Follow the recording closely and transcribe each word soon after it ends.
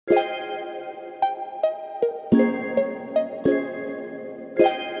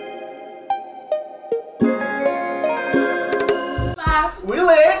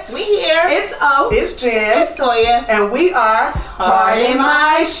O. It's Jen. It's Toya. And we are Pardon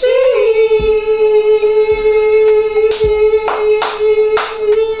My She.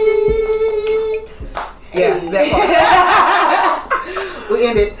 Yeah, that We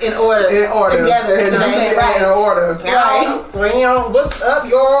ended in order. Together. In order. Right. Well, what's up,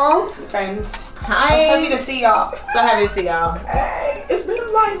 y'all? Friends. Hi. I'm happy to see y'all. So happy to see y'all. Hey, it's been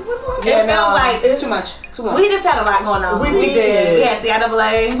like, It feels like it's too much. Too long. We just had a lot going on. We did. We had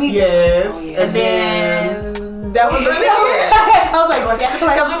CIAA. Yes. Oh, yeah. And then that was really good. I was like,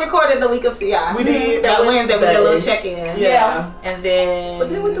 Because we recorded the week of CI. We did. That Wednesday we did a little check-in. Yeah. And then... But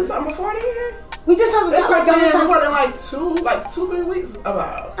did we do something before then? we did something It's like that we time. recorded like 2-3 weeks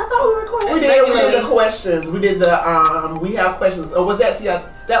about. I thought we recorded. We did the questions. We did the we have questions. Or was that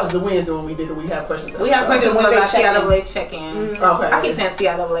that was the Wednesday when we did the we have questions. We have questions was our CIAA check-in. Okay. I keep saying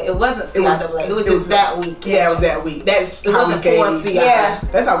CIAA. It wasn't CIAA. It was just that week. Yeah, it was that week. That's It how we wasn't for gauge. CI. Yeah.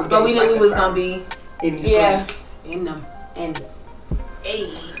 That's how we But we gauge, knew we like, was the going to be in these Yeah. streets. In them. And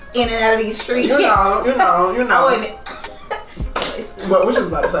in and out of these streets. You know. I wasn't... What you was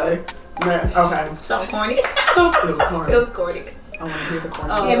about to say? Man, okay. Something corny. It was corny. It was corny. I want to hear the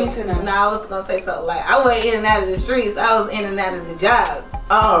corny. Yeah, me too now. No, I was gonna say something like I wasn't in and out of the streets. I was in and out of the jobs.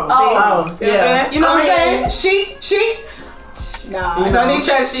 Oh, See what I'm yeah. saying? you know what I'm saying? She. Nah, You I know. don't need to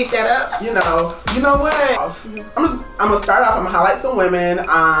try to shake that up. You know what? I'm gonna start off. I'm gonna highlight some women.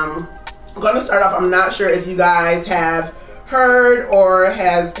 I'm gonna start off. I'm not sure if you guys have heard or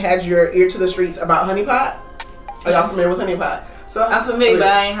has had your ear to the streets about Honey Pot. Are y'all familiar with Honey Pot? So I'm familiar, but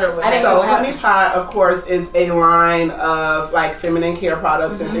I ain't heard what I didn't that. know So what Honey Pot, of course, is a line of like feminine care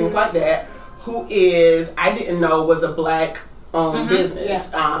products and things like that. Who is I didn't know was a black owned business. Yeah.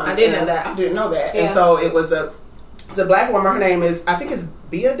 I didn't know that. I didn't know that. Yeah. And so it's a black woman. Her name is I think it's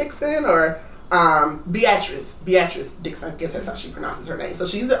Bea Dixon or Beatrice Dixon. I guess that's how she pronounces her name. So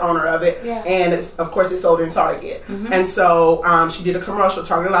she's the owner of it, Yeah. and it's sold in Target. And so she did a commercial.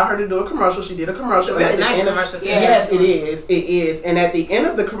 Target allowed her to do a commercial. She did a commercial. Really and at the nice end of- commercial, too. Yes, it is. And at the end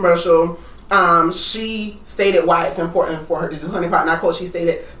of the commercial, she stated why it's important for her to do Honey Pot. And I quote, she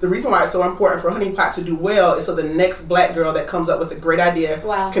stated, "The reason why it's so important for Honey Pot to do well is so the next black girl that comes up with a great idea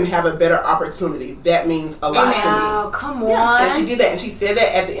can have a better opportunity. That means a lot to me." Oh, come on. Yeah, and she did that, and she said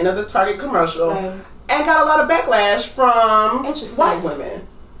that at the end of the Target commercial, Right. and got a lot of backlash from Interesting. white women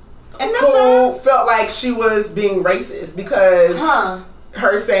And that's who felt like she was being racist because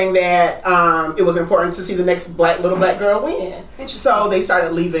her saying that it was important to see the next little black girl win. So they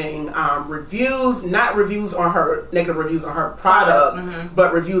started leaving reviews, not reviews on her, negative reviews on her product,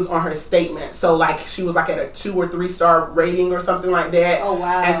 but reviews on her statement. So like she was like at a 2 or 3 star rating or something like that. Oh,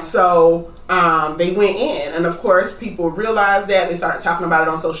 wow. And so they went in, and of course people realized that. They started talking about it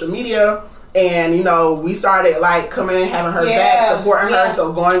on social media. And we started like coming in, having her back, supporting her,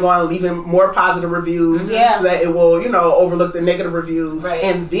 so going, leaving more positive reviews, so that it will, overlook the negative reviews. Right.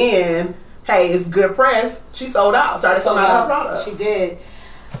 And then, hey, it's good press. She sold out. Started selling out her products. She did.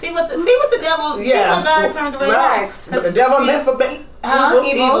 See what the devil. See what God turned away. Facts. But the devil meant for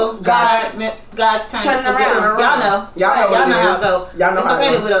Evil. God turned Turn it for good. around. Y'all know. Y'all know Y'all what know it how is. it go. Y'all know it's how okay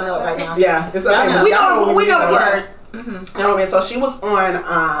it that go. we don't know it right now. Yeah, it's okay. Y'all know. We know the word. And so she was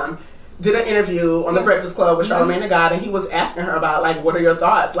on, did an interview on the Breakfast Club with Charlamagne the God, and he was asking her about like, what are your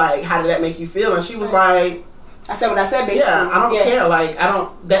thoughts? Like, how did that make you feel? And she was like, I said what I said, basically. yeah, I don't care. Like,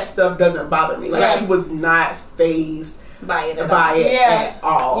 that stuff doesn't bother me. Like, she was not phased Buy it. at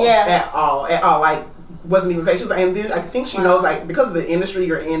all. Yeah. At all. Like, wasn't even phased. She was like, and then I think she knows, like, because of the industry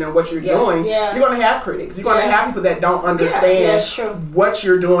you're in and what you're doing, you're going to have critics. You're going to have people that don't understand that's true. what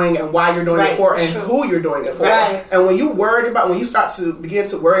you're doing and why you're doing it for and who you're doing it for. Right. And when you start to begin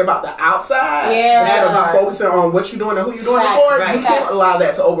to worry about the outside, instead of focusing on what you're doing and who you're doing it for, you can't allow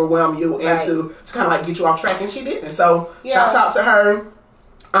that to overwhelm you and to kind of like get you off track. And she did. And so, shouts out to her.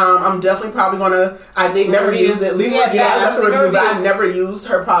 I'm definitely probably gonna. I never used it. Leave a review. I left a review, but I never used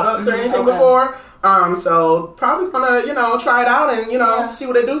her products or anything before. So probably gonna try it out and see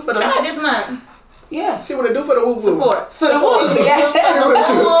what it do for the. Try it this month. Yeah. See what it do for the woo woo. Support. For the woo.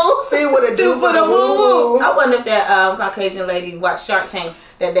 See what it do for the woo woo. I wonder if that Caucasian lady watched Shark Tank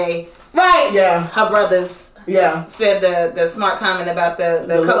that day. Right. Yeah. Her brothers. Yeah. Said the smart comment about the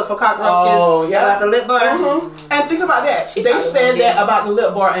colorful cockroaches. Oh, yeah. About the lip bar. And think about that. They said that about the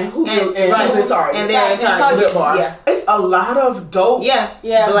lip bar and who's in Target. And they're in Target. Lip bar. Yeah. It's a lot of dope. Yeah.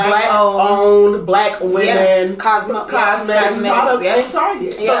 Black owned, black women, cosmetics products in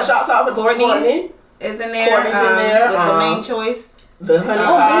Target. So shouts out to Courtney. Is in there. Courtney's in there. With the main choice. The honey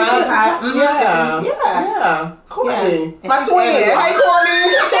pot. Yeah. Courtney. Yeah. My twin. Hey,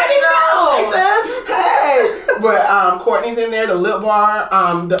 Courtney. Hey, sis. Hey. But Courtney's in there, the lip bar.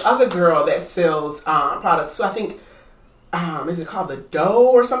 The other girl that sells products. So I think is it called the Dough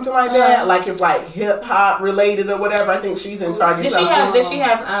or something like that? Like it's like hip hop related or whatever. I think she's in Target. Does she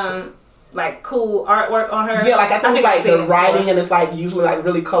have like cool artwork on her? Yeah, like I think it's like the writing and it's like usually like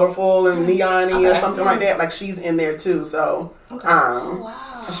really colorful and neon-y or something like that. Like she's in there too. So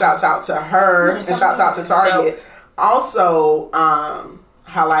shouts out to her and shouts out to Target. Dope. Also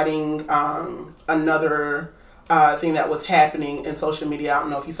highlighting another thing that was happening in social media. I don't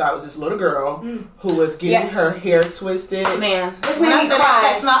know if you saw it, was this little girl who was getting her hair twisted. Man, this made me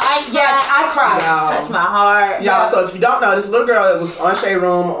cry. I cried. Touch my heart. Y'all, so if you don't know, this little girl, it was on Shade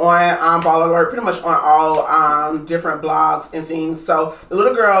Room, on Ball Alert, pretty much on all different blogs and things. So the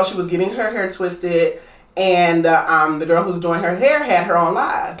little girl, she was getting her hair twisted, and the girl who was doing her hair had her on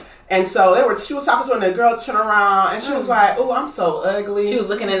live. And so she was talking to her, and the girl turned around, and she was like, "Oh, I'm so ugly." She was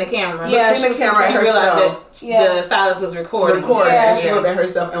looking in the camera. Yeah, looking in the camera at herself. She realized that the stylist was recording. And she looked at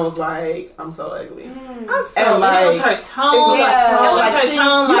herself and was like, "I'm so ugly." I'm so ugly. It was her tone.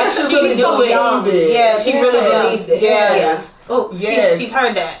 She really believed it. Yeah, she really believed it. Yeah. Oh, yes. She's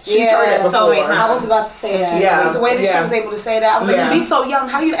heard that. She's heard that before. I was about to say that. Yeah. Because the way that she was able to say that, I was like, to be so young,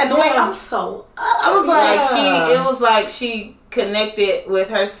 how do you, and the way I'm so, I was like, it was like she connected with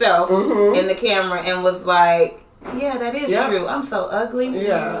herself in the camera and was like, yeah, that is true. I'm so ugly.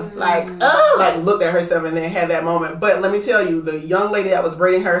 Yeah. Like looked at herself and then had that moment. But let me tell you, the young lady that was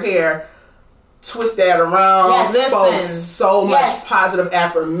braiding her hair twisted that around, spoke so much positive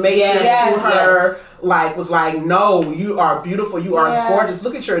affirmation to her. Like, was like, no, you are beautiful, you are gorgeous.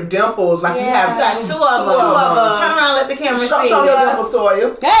 Look at your dimples. Like, you have two of them. Turn around, let the camera see. Show your dimples to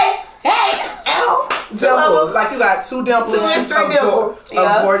you. Hey! Ow! Dimples. Like, you got two dimples.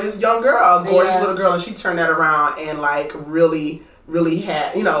 A gorgeous young girl, a gorgeous little girl, and she turned that around and, like, really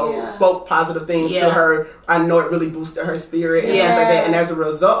had, spoke positive things to her. I know it really boosted her spirit and things like that. And as a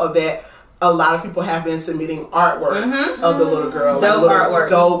result of that, a lot of people have been submitting artwork of the little girl. Dope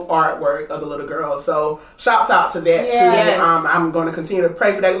artwork of the little girl. So shouts out to that too. I'm going to continue to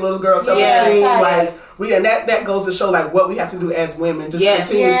pray for that little girl self-esteem. And that goes to show like what we have to do as women. Just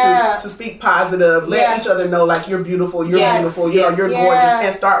continue to speak positive. Let each other know like you're beautiful, you're beautiful, you're gorgeous,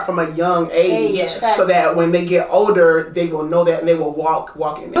 and start from a young age so that when they get older, they will know that and they will walk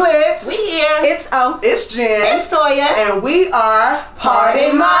in it. We here. It's Jen. It's Toya. And we are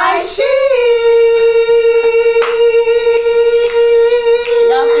Pardon My Shit.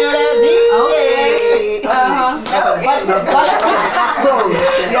 Y'all feel that beat?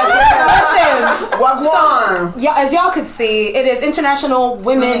 Listen, as y'all could see, it is International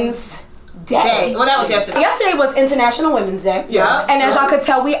Women's Day. Well, that was yesterday. Yesterday was International Women's Day. Yes. And as y'all could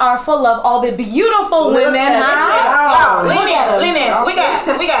tell, we are full of all the beautiful women. Lean in.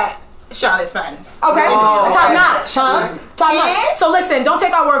 We got Charlotte's finest. Okay. Top notch, huh? Top notch. So listen, don't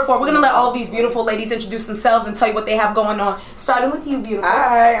take our word for it. We're going to let all of these beautiful ladies introduce themselves and tell you what they have going on. Starting with you, beautiful.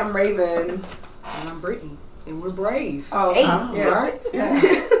 Hi, I'm Raven. And I'm Brittany. And we're brave. Oh, hey. Right? Yeah.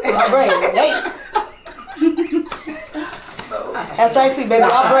 We're brave. Hey. That's right, sweet baby.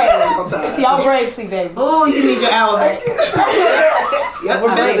 Y'all brave. Y'all brave, sweet baby. Ooh, you need your hour back. Yep,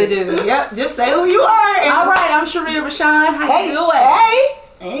 we're brave. Do. Yep, just say who you are. All right, I'm Sharia Rashawn. How you doing?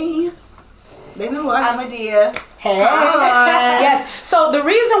 Hey. They know what. I'm Adia. Hey. Yes. So the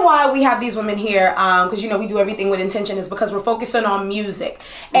reason why we have these women here, because we do everything with intention, is because we're focusing on music.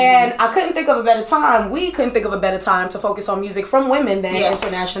 And I couldn't think of a better time. We couldn't think of a better time to focus on music from women than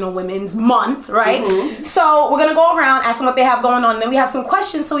International Women's Month, right? So we're gonna go around, ask them what they have going on, and then we have some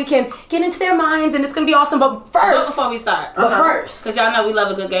questions so we can get into their minds, and it's gonna be awesome. But first, before we start, because y'all know we love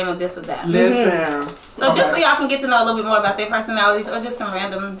a good game of this or that. Listen. So just so y'all can get to know a little bit more about their personalities or just some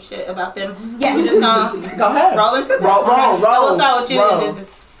random shit about them. Yes. We just gonna go ahead. roll into that. Roll. We'll start with you and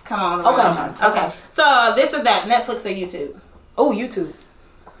just come on. Okay. So this or that, Netflix or YouTube? Oh, YouTube.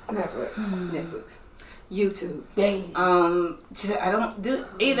 Netflix. YouTube. Yay. I don't do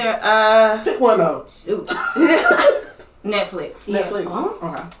either. Pick one of them. Netflix. Netflix.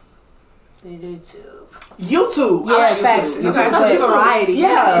 Okay. YouTube. Yeah, facts. YouTube's variety.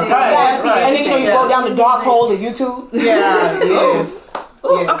 Yeah, right. And then you go down the dark hole of YouTube. Yeah. Yes.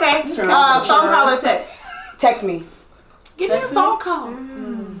 Okay. Phone call or text? Text me. Give me a phone call. I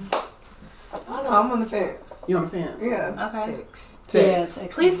don't know. I'm on the fence. You on the fence? Yeah. Okay. Text. Yeah,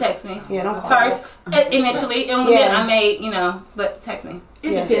 text. Please text me. Yeah, don't call. First, initially, and then I may, but text me.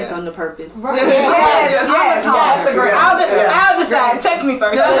 It depends on the purpose. Right. Yes. I'll decide. Text me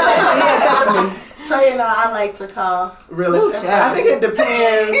first. Text me. So, you know, I like to call. Really? I think it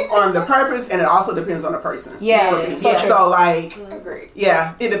depends on the purpose, and it also depends on the person. Yeah. So like, Great.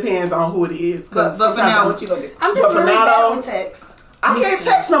 Yeah, it depends on who it is. But for now, what you gonna do? I'm just really bad with text. I can't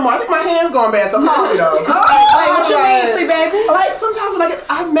text no more. I think my hand's going bad, so call me though. Like, what you mean, sweet baby? Like, sometimes when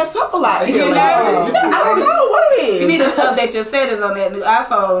I mess up a lot. You know? I don't know what it is. You need to update your settings on that new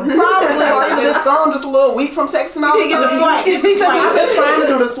iPhone. Probably, or either this thumb just a little weak from texting all the You get the time. swipe. I've been trying to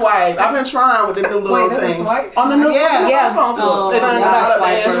do the swipe. I've been trying with the new little thing. On the new iPhone. It's not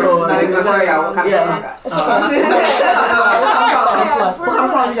Android. It's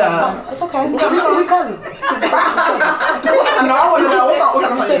okay. It's okay. We cousins. I know. I want to know.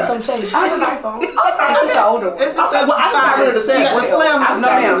 What's Some shady. I have an iPhone. It's the older one. It's just well, I just got rid of the You got the slim.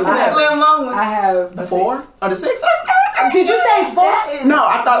 The slim long one. I have the 4 or the 6. Did you say 4? No,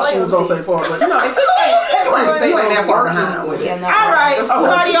 I thought she was gonna say 4, but no, it's 6. You ain't that far behind with it. All right,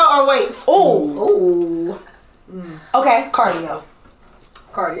 cardio or weights? Ooh. Okay, cardio.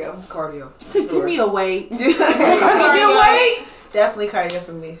 Cardio. Give me a weight. Give me a weight. Definitely cardio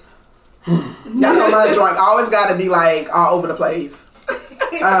for me. That's on my joint. I always gotta be like all over the place.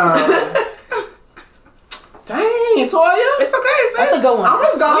 Dang, Toya. It's okay, sis. That's a good one. I'm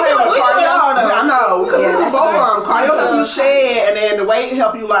just going ahead with cardio. I know, because we do both of them. Cardio help you shed, and then the weight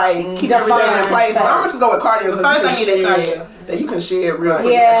help you like keep everything in place. But I'm just go with cardio because first I need that cardio. That you can shed real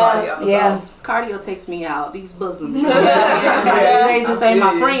quick. Yeah. Cardio takes me out. These bosoms. They just ain't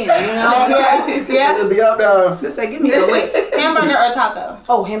my friends, you know? Yeah. It'll be up there. Just say, give me a weight. Hamburger or taco?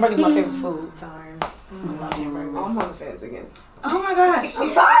 Oh, hamburger's my favorite food. Darn. I'm on the fence again. Oh my gosh. I'm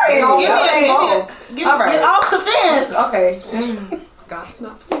sorry. Get off the fence. Okay. God is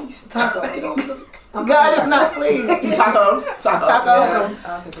not pleased. Taco. God is not pleased. Taco.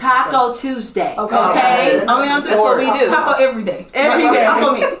 Taco Tuesday. Okay. Only on That's what we do. Taco every day.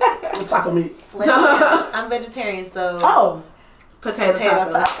 Taco meat. Taco meat. I'm vegetarian, so Potato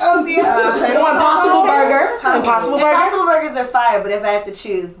tacos. Impossible Burger. Impossible Burgers are fire, but if I had to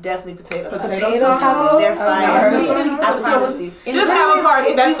choose, definitely potato tacos. Potato tacos. They're fire. I promise you. Just have a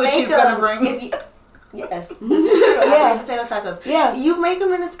party. That's what she's gonna bring. Yes, this is true. I make potato tacos. Yeah. You make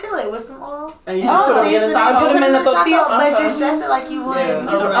them in a skillet with some oil. And you put them in the taco. Put them in the tortilla. But just dress it like you would.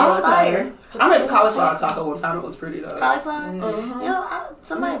 It's fire. I made a cauliflower taco one time. It was pretty though. Cauliflower? You know,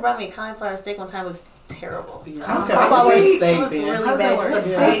 somebody brought me a cauliflower steak one time. It was terrible. Cauliflower steak. It was really bad.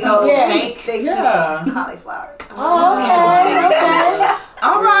 Steak. Thick piece of cauliflower. Oh, okay.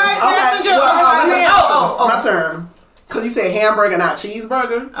 All right. Passenger. My turn. Because you said hamburger, not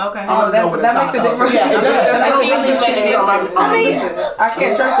cheeseburger. Okay. That makes a difference. Yeah, it does. I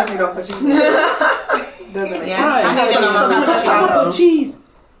can't trust you if you don't put cheese. Doesn't Yeah. I need to know my taco. I'm gonna put cheese.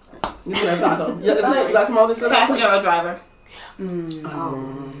 You put that taco. You got some other stuff? Passenger or driver? It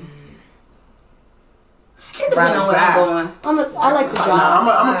depends on where I'm going. I like to drive.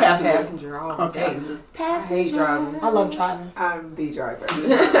 I'm a passenger. Passenger all day. Passenger. I hate driving. I love driving. I'm the driver.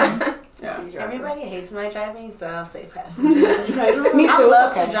 Everybody hates my driving, so I'll say passenger. Me too. I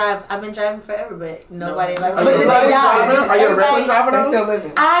love to drive. I've been driving forever, but nobody likes Are me. you a regular driver They though? still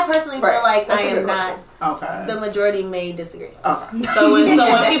living. I personally feel like I am not. Okay. The majority may disagree. Okay. So when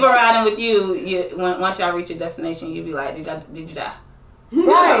people are riding with you, once y'all reach your destination, you be like, did you die?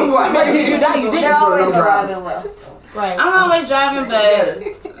 Right. But did you die? You did. They're always driving well. Right. I'm always driving, but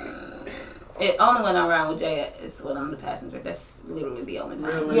only when I'm riding with Jay is when I'm the passenger. That's literally the only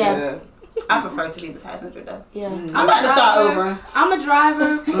time. Really? Yeah. I prefer to be the passenger though. Yeah. I'm about to start over. I'm a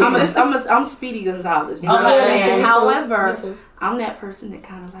driver. I'm Speedy Gonzalez. You know what I'm saying? However, I'm that person that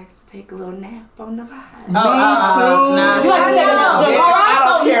kind of likes to take a little nap on the ride. Me too. You like to take a nap? I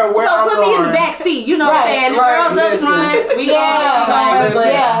don't care where I'm going. So put me in the back seat. You know what I'm saying? The girls up front. We going.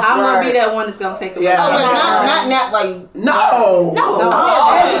 But I'm gonna be that one that's gonna take a nap. Oh, but not nap while you. No.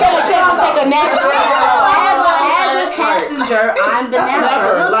 She said a chance to take a nap. As a passenger, I'm the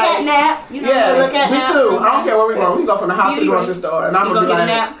napper. Look at nap. You know, look at me nap. too. I don't care where we go. We go from the house to the grocery store, and I'm gonna be like,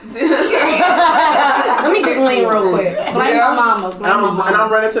 nap. Let me just lean real quick. Blame my mama. And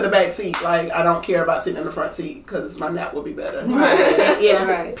I'm running to the back seat. Like I don't care about sitting in the front seat because my nap will be better. Right. Yeah.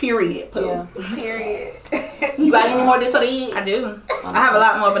 Right. Period. Yeah. Period. You got any more this or that? I do. I have a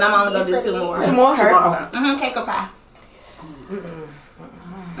lot more, but I'm only gonna do 2 more. 2 more? Her? Okay. Cake or pie?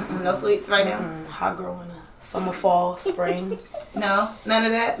 No sweets right now. Hot girl in a summer, fall, spring. No, none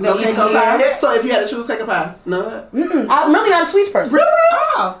of that. No cake or pie. So if you had to choose cake or pie, none. I'm really not a sweets person. Really?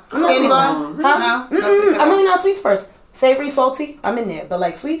 Oh, I'm not a sweets person. No, I'm really not a sweets person. Savory, salty, I'm in there. But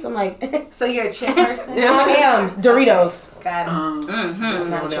like sweets, I'm like. So you're a chip person? I am. Doritos. Got it. That's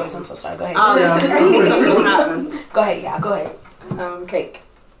not a choice. I'm so sorry. Go ahead. Oh, yeah. Go ahead. Yeah, go ahead. Cake.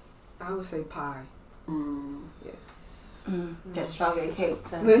 I would say pie. That's strawberry cake.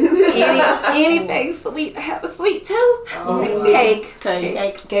 Anything sweet. Have a sweet tooth. Cake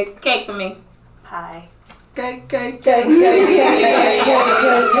For me. Pie.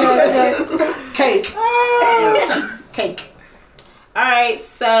 Cake. All right,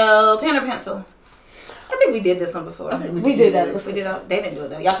 so pen or pencil? I think we did this one before. We did that. We did. They didn't do it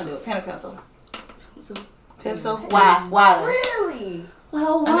though. Y'all can do it. Pen or pencil? Pencil. Why? Really?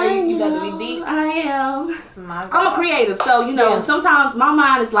 Well, I know you got to be deep. I am. I'm a creative, so sometimes my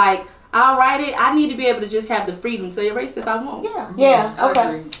mind is like, I'll write it. I need to be able to just have the freedom to erase if I want. Yeah.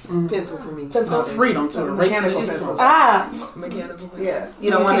 Okay. Pencil for me. Pencil. Freedom to erase. Mechanical pencil. Mechanical. Yeah.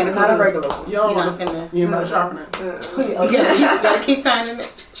 You don't want it, not a regular one. You don't want to. You better sharpen it. You gotta keep turning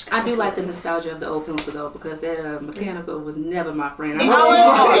it. I do like the nostalgia of the old pencil though, because that mechanical was never my friend. Right.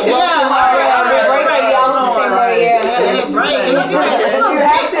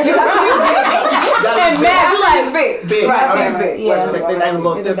 And Matt, like big. Right. Yeah. They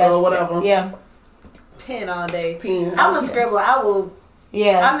look thicker or whatever. Yeah. Pen all day. Pen. I'm a scribbler. I will.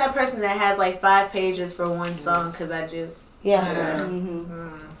 Yeah. I'm that person that has like 5 pages for one song because I just. Yeah.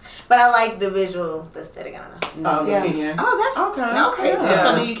 But I like the visual, the aesthetic. I don't know. Oh, that's okay. Yeah.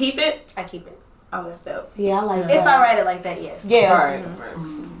 So do you keep it? I keep it. Oh, that's dope. Yeah, I like that. If I write it like that, yes. Yeah. Right.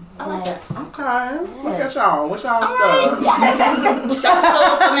 I like that. Okay. Look at y'all. What's y'all stuff? That's cool.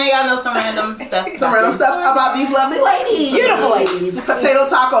 So now y'all know some random stuff. Some random stuff about these lovely ladies. Beautiful ladies. Potato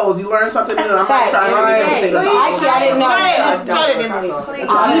tacos. You learn something new. I'm not trying potato tacos. I didn't know. Try it this week. Please.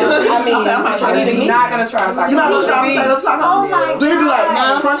 I'm not gonna try taco. You're not gonna try potato tacos? Oh my Do you do like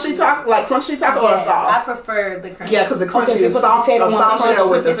God. crunchy taco or Yes, soft? I prefer the crunchy. Yeah, because the crunchy so is put the soft. potato A on soft the shell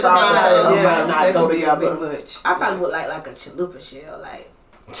with the crunchy soft potato. potato. Yeah, Not go together. much. I probably would like a chalupa shell. Like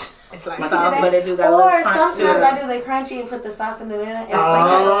it's like Do soft, that. but it do got a Or little crunch to sometimes it. I do the crunchy and put the soft in the middle. It's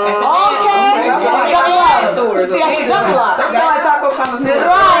Okay. That's See, that's a double up. why taco connoisseur.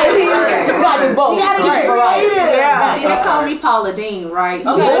 Right. You gotta do both. You gotta get creative. See, they call me Paula Dean, right?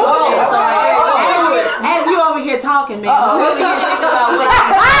 So Okay. as you over here talking, man, I'm really thinking about what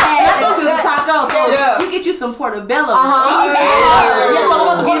I to the taco. So you get you some portobello. Yeah, talk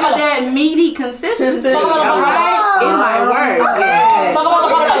about the Give it portobello. that meaty consistency. Talk about the Right? It might work. Yeah. Talk about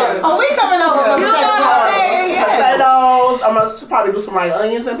the portobello. Oh, we coming over from You know what I'm saying? Yeah. Potatoes. I'm gonna probably do some like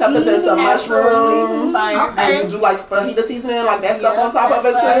onions and peppers and some mushrooms. Fire. And do like fajita seasoning, like that stuff on top of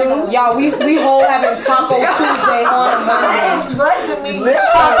it too. Y'all, we whole having Taco Tuesday on Monday. It's blessing me.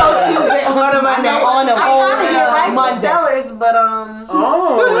 Taco Tuesday on a Monday. On a I'm whole trying to get right for Monday. Stellars, but I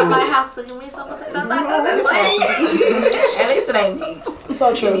Oh. might have to give me some potato tacos this week. At least it ain't me.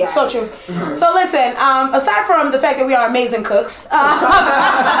 So true, so true. So listen, aside from the fact that we are amazing cooks,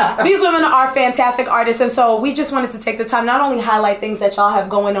 these women are fantastic artists, and so we just wanted to take the time not only highlight things that y'all have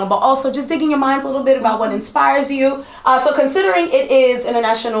going on, but also just dig in your minds a little bit about what inspires you. So considering it is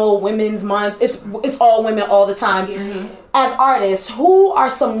International Women's Month, it's all women all the time. As artists, who are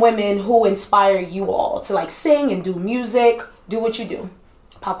some women who inspire you all to like sing and do music, do what you do?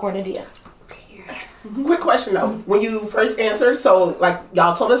 Popcorn Adia. Quick question though. When you first answered, so like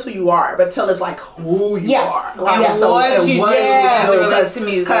y'all told us who you are, but tell us like who you are. Like, And what you do as it relates to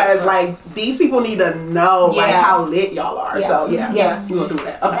music. Because like these people need to know like how lit y'all are. Yeah. So Yeah. we gonna do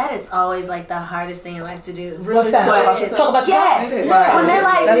that. Okay. That is always like the hardest thing in life to do. What's that? Talk about Yes. yourself. When they're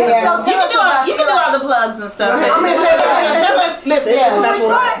like, Yeah. so tell us about You can do all the plugs and stuff. I mean, listen, Yeah.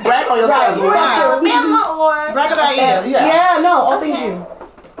 international, brag on yourself. Alabama or Brag about you. Yeah, no, all things you.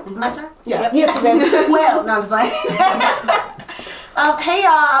 my turn? Yeah. Yes, baby. Well, no, I'm just like. Hey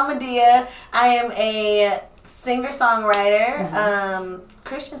y'all, I'm Adia. I am a singer-songwriter,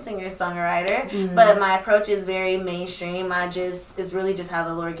 Christian singer-songwriter, but my approach is very mainstream. It's really just how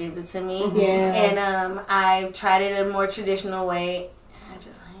the Lord gives it to me. Yeah. And I tried it a more traditional way. It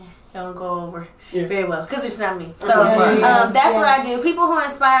don't go over very well because it's not me. So that's what I do. People who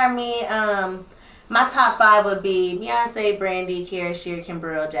inspire me, my top 5 would be Beyonce, Brandy, Kiara Shear, Kim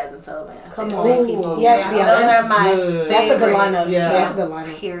Burrell, Jasmine Sullivan. Come on. Yes, Those are my That's a good favorites. lineup. Yeah. That's a good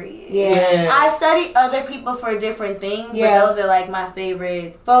lineup. Period. Yeah. I study other people for different things, Yeah. but those are like my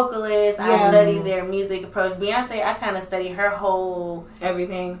favorite vocalists. Yeah. I study their music approach. Beyonce, I kind of study her whole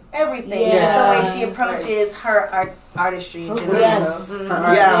Everything. everything. Yeah. Just the way she approaches her artistry in general. Yes.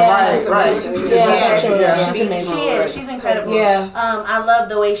 Right. Yeah, so true. Yeah. She's amazing. She is. She's incredible. Yeah. I love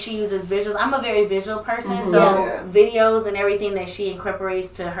the way she uses visuals. I'm a very visual person, so videos and everything that she incorporates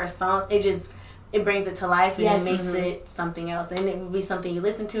to her songs, it brings it to life and it makes it something else. And it would be something you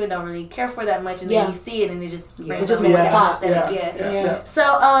listen to and don't really care for that much, and then you see it and it just brings It just up makes that it pop. aesthetic. Yeah. So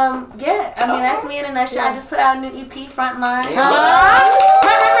I mean that's me in a nutshell. I just put out a new EP, Frontline.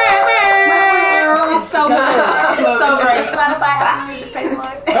 It's so good. It's so great. Spotify, Apple Music, praise the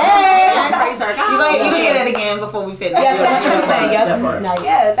Lord. Hey, praise our God. You gonna hear that again before we finish. Yes, what you been saying. Yep. Nice.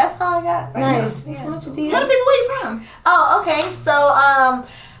 Yeah, that's all I got. Nice. Thanks so much, Adia. Tell the people where you from. Oh, okay. So,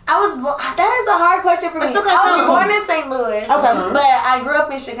 I was that is a hard question for me. It's okay. I was born in St. Louis, but I grew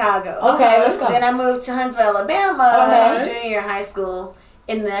up in Chicago. Okay, let's go. Then I moved to Huntsville, Alabama, junior year of high school,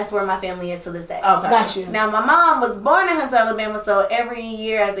 and that's where my family is to this day. Okay, got you. Now, my mom was born in Huntsville, Alabama, so every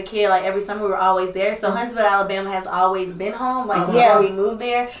year as a kid, like every summer, we were always there. So Huntsville, Alabama has always been home, like before we moved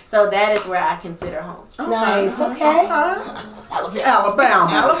there. So that is where I consider home. Nice. Okay. Alabama.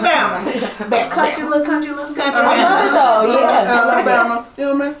 Country, little country. I love it though. Yeah. Alabama.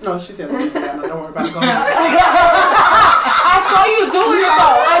 No, she said Louisiana. Don't worry about it. Go ahead. I saw you doing it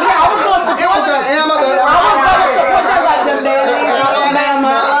though. I was going to support you. I was going to support you. I was like, them daddy,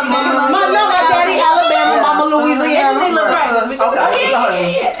 Alabama. My daddy, Alabama, mama, Louisiana. They look practice.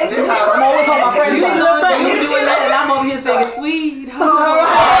 Yeah. I'm always on my friends' side. You doing that, and I'm over here singing Sweet Home.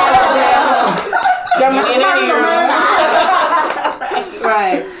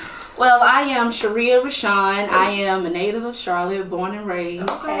 Right. Well, I am Sharia Rashawn. I am a native of Charlotte, born and raised.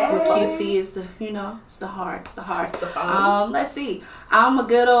 QC is the, it's the heart. It's the heart. Let's see. I'm a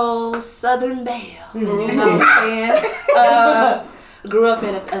good old Southern belle. You know what I'm saying? Grew up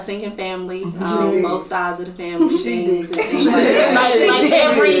in a singing family. Both sides of the family sings and things like that.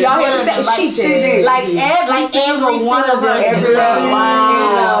 Like every single one of them.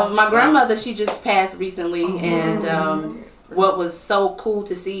 Wow. And, my grandmother, she just passed recently, and what was so cool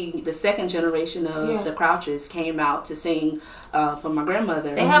to see, the second generation of the Crouches came out to sing for my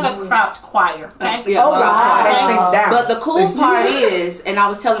grandmother. They have a Crouch choir, okay? But the cool part is, and I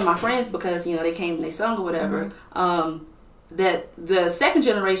was telling my friends because, they came and they sung or whatever, that the second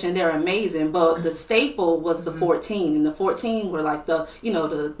generation, they're amazing, but the staple was the 14, and the 14 were like my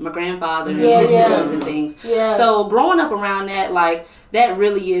grandfather and his sons and things. So growing up around that, like, that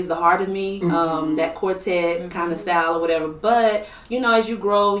really is the heart of me, that quartet kind of style or whatever. But, as you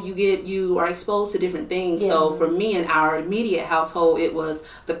grow, you are exposed to different things. So for me in our immediate household, it was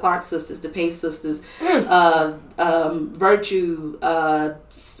the Clark sisters, the Pace sisters, Virtue,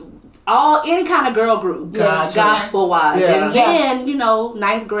 any kind of girl group, gospel wise. And then,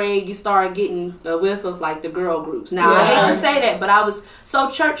 ninth grade, you start getting a whiff of like the girl groups. Now, I hate to say that, but I was so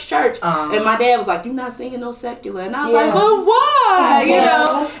church. And my dad was like, "You're not singing no secular." And I was like, "But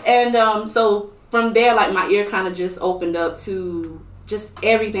why?" And so from there, like, my ear kind of just opened up to just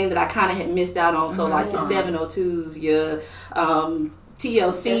everything that I kind of had missed out on. So like your 702s, your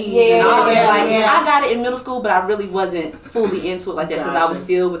TLCs and all that. I got it in middle school, but I really wasn't fully into it like that because I was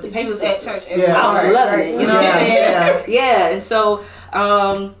still with the papers at church. I was loving it. You know what I'm saying? Yeah. And so,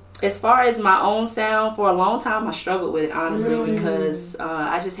 as far as my own sound, for a long time I struggled with it, honestly, because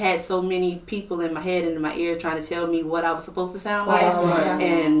I just had so many people in my head and in my ear trying to tell me what I was supposed to sound like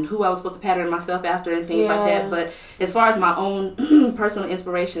and who I was supposed to pattern myself after and things like that. But as far as my own personal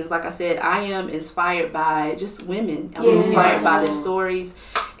inspirations, like I said, I am inspired by just women. I'm inspired by their stories,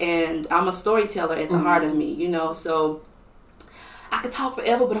 and I'm a storyteller at the heart of me, so I could talk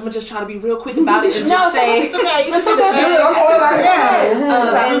forever, but I'm gonna just try to be real quick about it and just say, and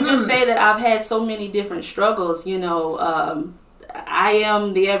just say that I've had so many different struggles. I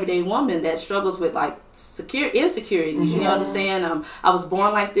am the everyday woman that struggles with like insecurities. You know what I'm saying? I was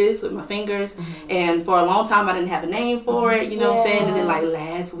born like this with my fingers, and for a long time I didn't have a name for it. You know what I'm saying? And then like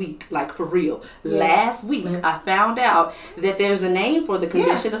last week, like for real, last week I found out that there's a name for the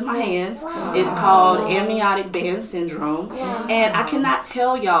condition of my hands. It's called amniotic band syndrome, and I cannot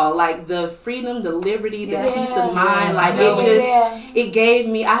tell y'all like the freedom, the liberty, the peace of mind. Like it gave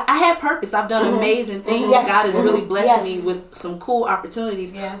me. I had purpose. I've done amazing things. God has really blessed me with some cool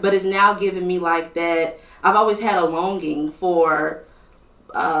opportunities, but it's now given me like that. I've always had a longing for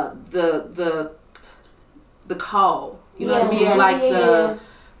the call. You know what I mean? Like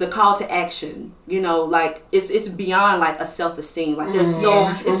the call to action. Like it's beyond like a self-esteem. Like there's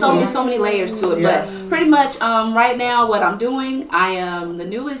so many layers to it. But pretty much right now what I'm doing, I am the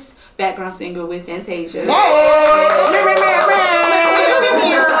newest background singer with Fantasia.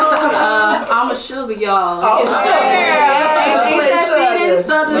 I'm a sugar, y'all.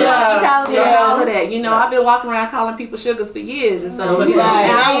 Southern hospitality and all of that. I've been walking around calling people sugars for years, and so you know what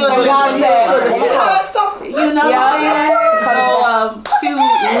I'm saying? So to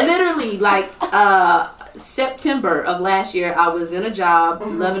literally like September of last year, I was in a job,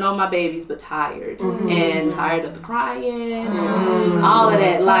 loving on my babies, but tired. And tired of the crying and all of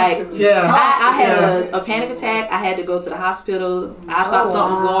that. Like, I had a panic attack. I had to go to the hospital. I thought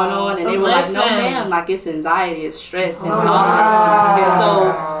something was going on. And they were like, no, ma'am. Like, it's anxiety, it's stress, it's all of that. And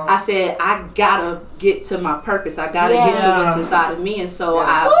so I said, I gotta get to my purpose. I gotta get to what's inside of me. And so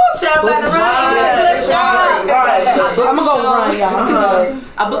I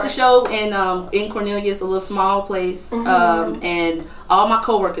booked a show in Cornelius, a little small place, and all my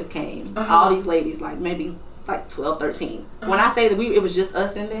coworkers came. All these ladies, like maybe like 12, 13. When I say that it was just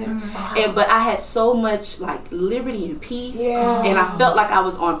us in there, but I had so much like liberty and peace, and I felt like I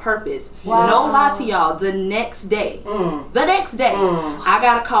was on purpose. No lie to y'all, the next day, I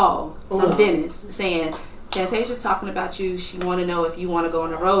got a call from Dennis saying, Fantasia's talking about you. She want to know if you want to go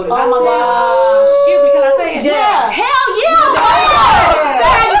on the road. And I said, excuse me, can I say it? Yeah. Hell yeah.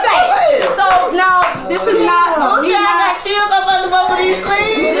 Say it. So, no, this is not me.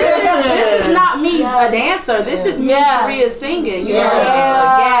 This is not me, a dancer. This is me, Sharia, singing. You know what I'm saying? The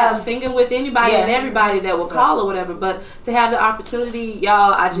Gap, singing with anybody and everybody that will call or whatever. But to have the opportunity,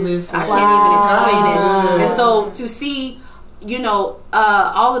 y'all, I can't even explain it. And so to see, you know,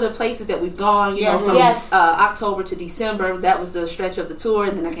 all of the places that we've gone, you know, from October to December, that was the stretch of the tour.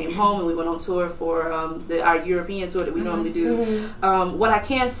 And then I came home and we went on tour for our European tour that we normally do. What I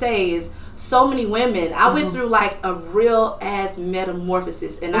can say is so many women, I went through like a real ass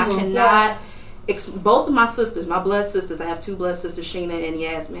metamorphosis, and I cannot... both of my sisters, my blood sisters, I have two blood sisters, Sheena and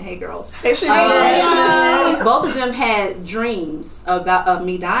Yasmin. Hey girls. Hey Sheena. Both of them had dreams of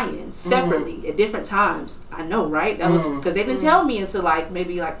me dying separately at different times. I know, right? That was because they didn't tell me until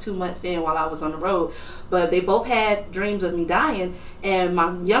maybe 2 months in while I was on the road. But they both had dreams of me dying, and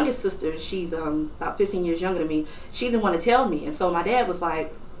my youngest sister, she's about 15 years younger than me, she didn't want to tell me, and so my dad was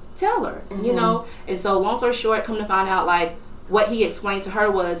like, tell her, you know. And so long story short, come to find out, what he explained to her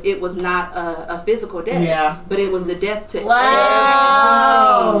was it was not a physical death, but it was the death to everything. Like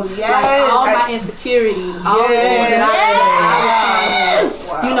all my insecurities, all the things that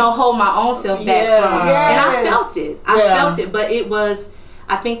I you know, hold my own self back from. And I felt it. I felt it, but it was,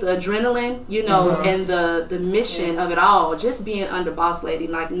 I think, the adrenaline, you know, and the mission of it all, just being under Boss Lady,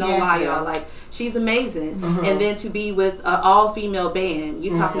 no lie, y'all, she's amazing. And then to be with an all-female band,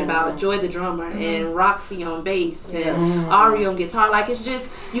 you're talking about Joy the drummer and Roxy on bass and Ari on guitar, it's just,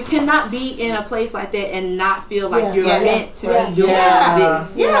 you cannot be in a place like that and not feel like you're meant to be doing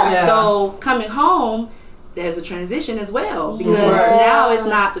this. So coming home, there's a transition as well, because now it's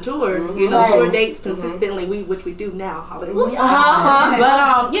not the tour, you know, tour dates consistently, which we do now, hallelujah.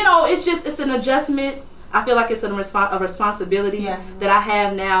 But you know, it's an adjustment. I feel like it's a responsibility that I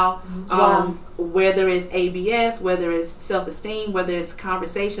have now, whether it's ABS, whether it's self-esteem, whether it's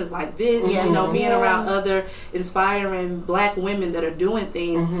conversations like this, you know, being around other inspiring Black women that are doing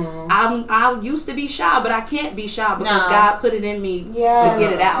things. I used to be shy, but I can't be shy because God put it in me to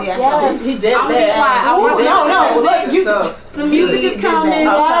get it out. So He did I'm gonna be quiet. Some music is coming,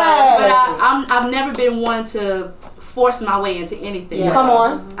 but I've never been one to force my way into anything. Come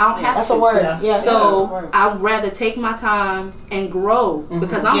on. I don't have That's to. a word. So I'd rather take my time and grow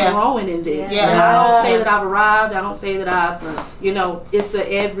because I'm growing in this. And I don't say that I've arrived. I don't say that I've, you know, it's an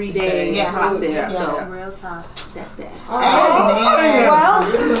everyday process. So real talk. That's that. Well,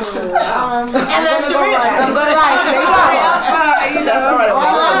 and then Sharia. I'm going That's all right.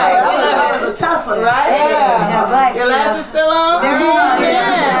 That was a tough one, right? Your lashes still on?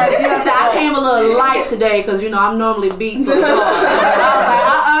 I came a little light today because, you know, I'm normally beat for the bar. I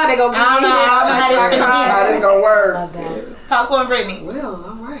was like, they gonna get me How this gonna work? Popcorn Brittany. Well,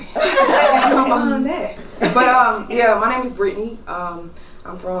 all right. Come behind that. But my name is Brittany.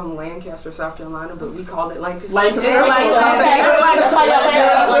 I'm from Lancaster, South Carolina, but we call it Lancaster. I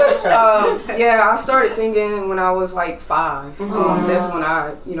started singing when I was 5. That's when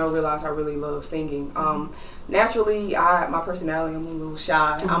I, realized I really love singing. Naturally, my personality, I'm a little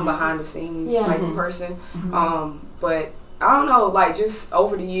shy. I'm behind the scenes type of person. But I don't know, just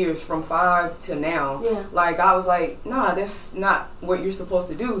over the years from 5 to now, I was like, nah, that's not what you're supposed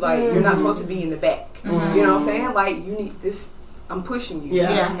to do. You're not supposed to be in the back. You know what I'm saying? You need this. I'm pushing you.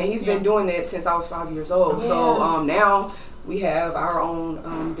 And he's been doing that since I was 5 years old. So now we have our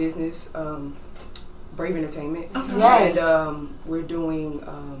own business, Brave Entertainment. And we're doing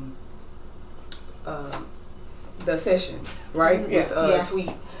the session, right? With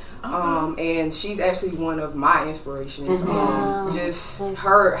Tweet. And she's actually one of my inspirations. Just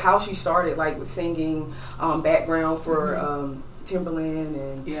her, how she started with singing, background for Timberland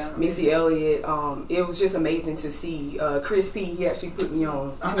and Missy Elliott. It was just amazing to see. Chris P, he actually put me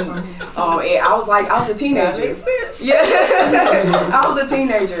on. And I was a teenager. That makes sense. Yeah. I was a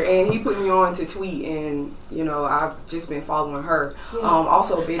teenager and he put me on to tweet, and you know, I've just been following her.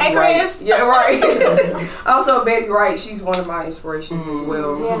 Also Betty Wright. Yeah, right. Also Betty Wright, she's one of my inspirations as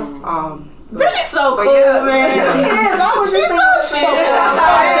well. Brittany's so cool, man. She is. I was just She's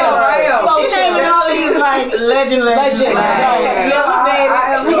naming all these like legends.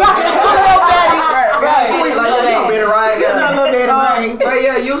 But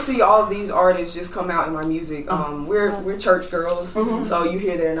yeah, you'll see all of these artists just come out in my music. We're church girls, so you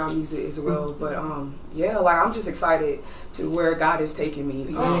hear that in our music as well. But yeah, like I'm just excited to where God is taking me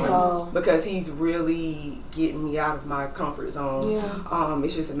because He's really getting me out of my comfort zone.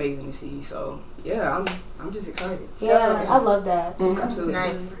 It's just amazing to see. So yeah, I'm just excited. Yeah, I love that. Absolutely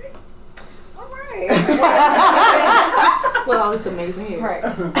nice. With all this amazing hair. Right.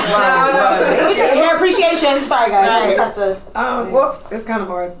 We take hair appreciation. Sorry, guys. I just have to. Well, it's kind of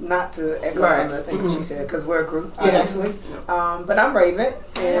hard not to echo some of the things that she said because we're a group, obviously. But I'm Raven,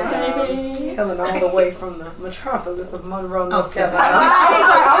 and hailing all the way from the metropolis of Monroe, North Carolina.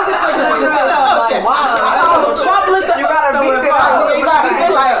 I was expecting her to say something like, wow. Metropolis. You gotta be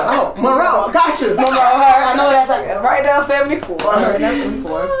like, Monroe, gotcha. Monroe, her. I know that's like right down 74. Right down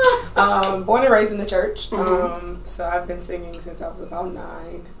 74. Born and raised in the church. So I've been singing since I was about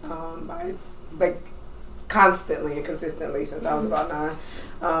 9. Constantly and consistently since I was about 9.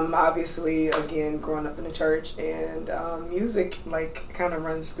 Obviously, again, growing up in the church, and music kind of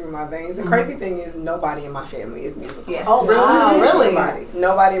runs through my veins. The crazy thing is, nobody in my family is musical. Yeah. Oh, wow, really?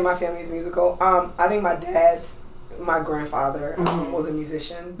 Nobody in my family is musical. I think my grandfather was a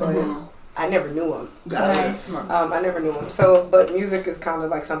musician, but I never knew him. I never knew him. So, but music is kind of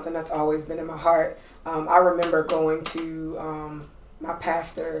like something that's always been in my heart. I remember going to my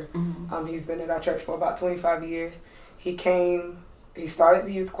pastor. He's been at our church for about 25 years. He started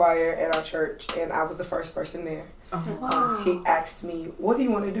the youth choir at our church, and I was the first person there. He asked me, what do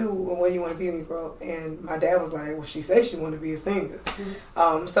you want to do and what do you want to be when you grow up? And my dad was like, well, she says she wanted to be a singer.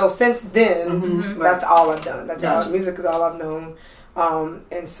 So since then, that's all I've done. That's all. Music is all I've known.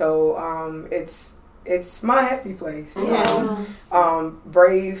 And so it's my happy place.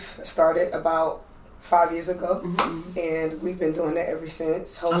 Brave started about 5 years ago, and we've been doing that ever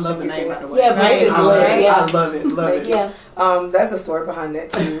since. I love the name, by the way. Yeah, Brave is lit. I love it. Yeah. There's a story behind that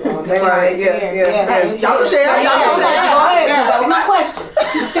too. Y'all can share. Go ahead. That was my question.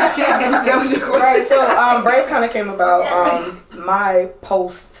 That was your question. Right. So Brave kind of came about. My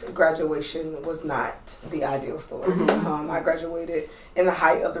post graduation was not the ideal story. I graduated in the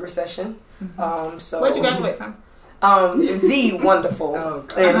height of the recession. So where'd you graduate from? The wonderful. We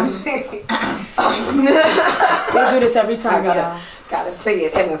do this every time. Gotta say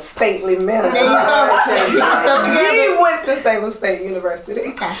it in a stately manner. There you go. The Winston-Salem State University.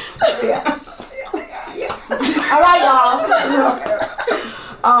 All right, y'all.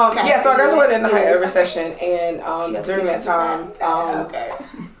 So I graduated in the height of the recession, and during that time, I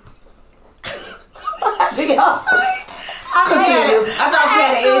thought she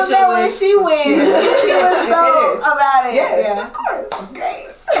had an issue when she went. She was so about it. Yes, of course. Great.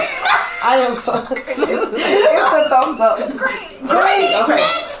 I am so It's the thumbs up. Great. Okay.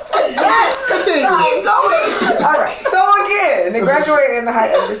 Yes. Continue. Keep going. All right. So again, I graduated in the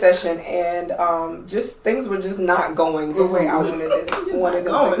height of the recession, and just things were just not going the way I wanted them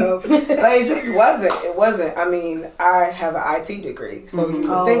to go. It just wasn't. It wasn't. I mean, I have an IT degree, so you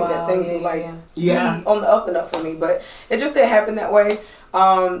would think that things would be on the up and up for me, but it just didn't happen that way.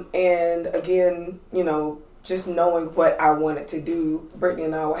 And again, just knowing what I wanted to do, Brittany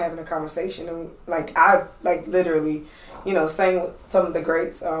and I were having a conversation, and I literally, sang with some of the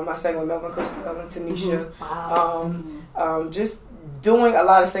greats. I sang with Melvin Criswell and Tanisha. Just doing a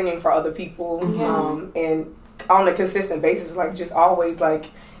lot of singing for other people, and on a consistent basis, just always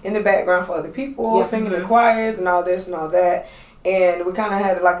in the background for other people, singing in choirs and all this and all that. And we kind of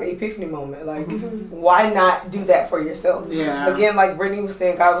had an epiphany moment. Why not do that for yourself? Yeah. Again, like Brittany was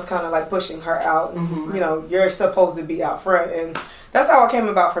saying, God was kind of pushing her out. You're supposed to be out front. And that's how it came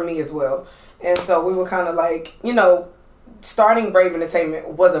about for me as well. And so we were kind of starting Brave Entertainment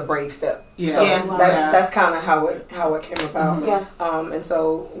was a brave step. Yeah. So that's kind of how it came about. And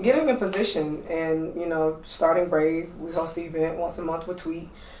so getting in position and, starting Brave, we host the event once a month with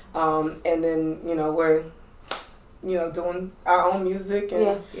Tweet. And then, we're doing our own music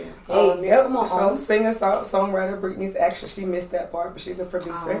and so singer, songwriter. Brittany's actually, she missed that part, but she's a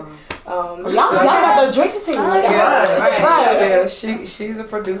producer. Y'all got the drinking team. Right. She's a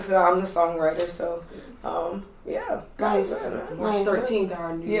producer. I'm the songwriter. So Yeah. Nice. March 13th,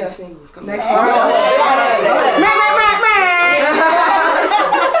 our new singles coming next out.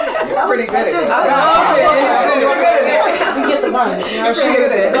 You're pretty good at it. We get the run. You're pretty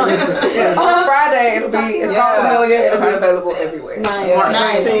good at it. On Friday, it's called Familiar. It'll be available everywhere. March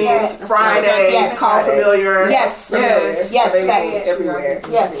 13th, Friday, Call Familiar. Yes. Everywhere.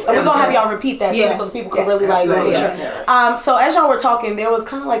 Yeah. And we're going to have y'all repeat that too so people can really like make sure. So as y'all were talking, there was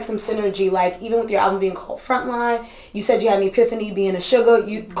kind of like some synergy, like even with your album being called Frontline, you said you had an epiphany being a sugar,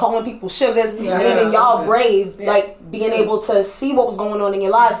 you calling people sugars, and even y'all brave, like being able to see what was going on in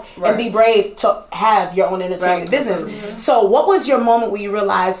your lives and be brave to have your own entertainment business. So what was your moment where you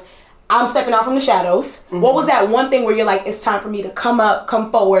realized, I'm stepping out from the shadows? What was that one thing where you're like, it's time for me to come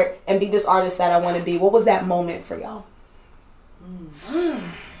forward and be this artist that I want to be? What was that moment for y'all?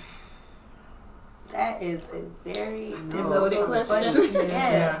 That is a very difficult question.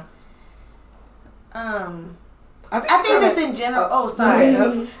 Yeah. I think this in general. I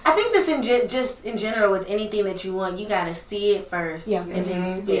think this just in general with anything that you want, you gotta see it first and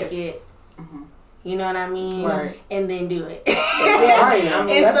then speak it. You know what I mean? Right. And then do it.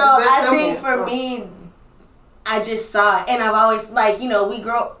 And so I think for me, I just saw it, and I've always we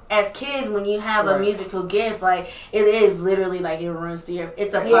grow as kids when you have a musical gift, like it is literally like it runs through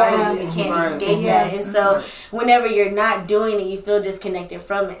it's a part of you can't escape that, and so whenever you're not doing it, you feel disconnected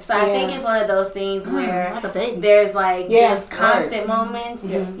from it. So I think it's one of those things where there's just constant moments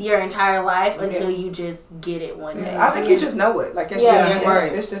your entire life until you just get it one day. I think you just know it, like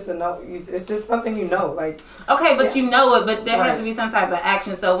it's just a know. It's just something you know, like but you know it, but there has to be some type of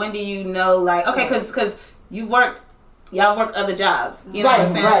action. So when do you know, like because y'all worked other jobs, you know what I'm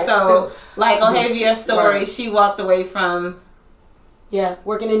saying? So, like Ohavia's story, she walked away from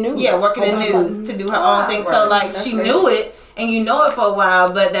working in news. Working in news to do her own thing. So, like, she knew it, and you know it for a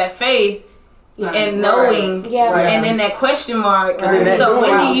while, but that faith and knowing, and then that question mark. So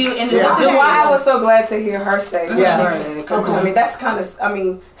when do you? And then which is why I was so glad to hear her say what she said. I mean, that's kind of. I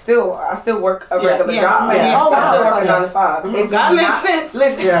mean, I still work a regular job. I still work a 9 to 5. That makes sense.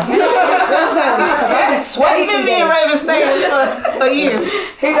 Listen, I've been being Raven saying this for years.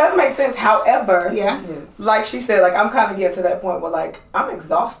 He does make sense. However, like she said, like I'm kind of getting to that point where like I'm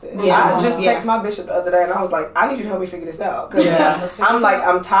exhausted. I just texted my bishop the other day, and I was like, I need you to help me figure this out because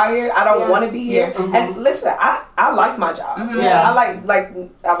I'm tired. I don't want to be here. And listen, I like my job. I like the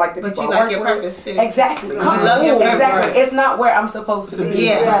people. But you like your purpose too. Exactly. You love your purpose. Exactly. It's not where I'm supposed to be.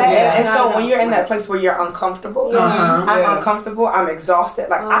 And so when you're in that place where you're uncomfortable, I'm uncomfortable. I'm exhausted.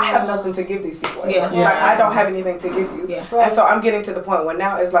 Like I have nothing to give these people. Like I don't have anything to give you. And so I'm getting to the point where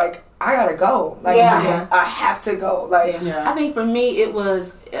now it's like I gotta go. Like I have to go. Like I think for me it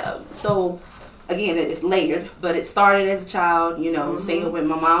was again, it's layered, but it started as a child, singing with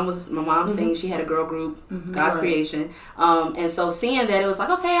my mom singing. She had a girl group, God's Creation. And so seeing that, it was like,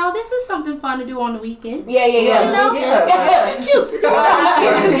 okay, this is something fun to do on the weekend. Cute.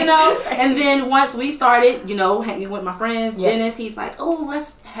 And then once we started, hanging with my friends, Dennis, he's like, oh,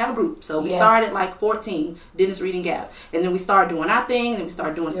 let's have a group. So we started like 14, Dennis Reading Gap. And then we started doing our thing, and then we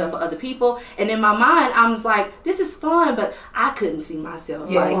started doing stuff for other people. And in my mind, I was like, this is fun, but I couldn't see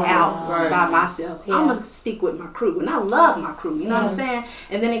myself out by myself. I'm going to stick with my crew. And I love my crew, you know what I'm saying?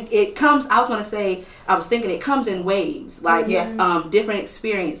 And then it comes, I was thinking it comes in waves, like different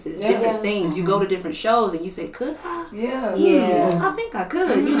experiences, different things. You go to different shows and you say, could I? I think I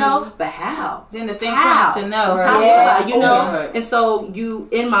could, but how? Then the thing comes to know. How would I, And so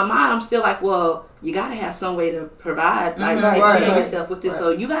in my mind, I'm still like, well, you got to have some way to provide, take care of yourself with this.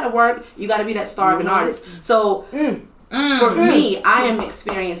 So you got to work, you got to be that starving artist. So for me, I am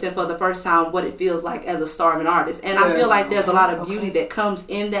experiencing for the first time what it feels like as a starving artist. And I feel like there's a lot of beauty that comes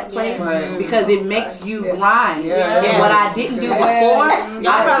in that place because it makes you grind. What I didn't do before,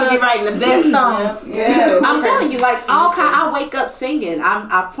 y'all probably be writing the best songs. I'm telling you, like I wake up singing.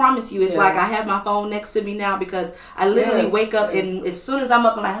 I promise you, it's like I have my phone next to me now because I literally wake up and as soon as I'm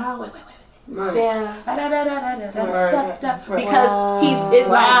up, I'm like, wait. Because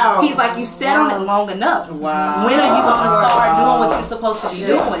he's like you sat on it long enough. When are you gonna start doing what you're supposed to be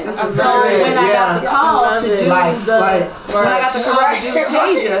doing? So when I got the call to do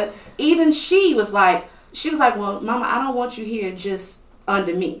Tasia, even she was like, well, Mama, I don't want you here just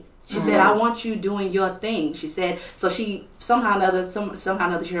under me. She said, I want you doing your thing. She said, so she somehow or another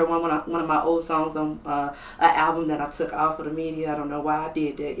she heard one of my old songs on an album that I took off of the media. I don't know why I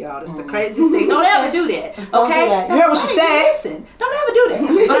did that, y'all. That's the craziest thing. Don't ever do that, okay? You heard what she said. Listen, don't ever do that.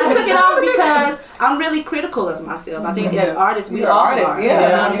 But I took it off because I'm really critical of myself. I think as artists, we all are.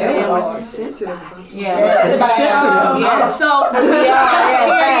 Yeah, we're sensitive. Yeah. So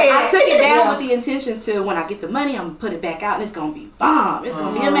I took it down with the intentions to when I get the money, I'm gonna put it back out, and it's gonna be bomb. It's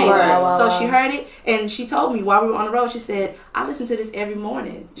gonna be amazing. So she heard it, and she told me while we were on the road. She said, "I listen to this every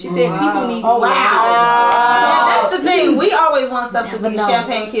morning." She said, "People need." So that's the thing. We always want stuff to be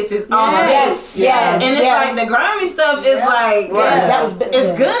champagne kisses. Yes. And it's like the grimy stuff is like that was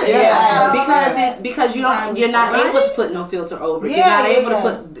it's good. Because you're not able to put no filter over it. You're not able to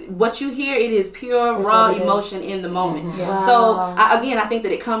put what you hear. It is pure raw emotion in the moment. So I think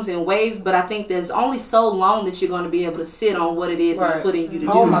that it comes in waves, but I think there's only so long that you're going to be able to sit on what it is that they're putting you to do.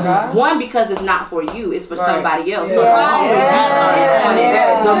 One, because it's not for you, it's for somebody else. So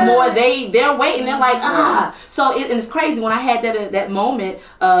the more they're waiting, they're like, So and it's crazy when I had that moment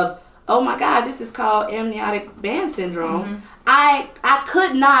of, oh my God, this is called amniotic band syndrome. I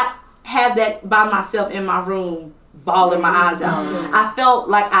could not have that by myself in my room bawling my eyes out. I felt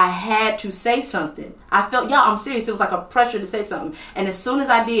like I had to say something. I felt, y'all, I'm serious, it was like a pressure to say something. And as soon as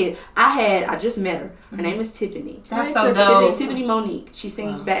I did, I just met her. Her name is Tiffany. That's so dope. Tiffany Monique. She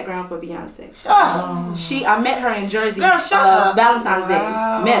sings background for Beyonce. I met her in Jersey. Valentine's Day.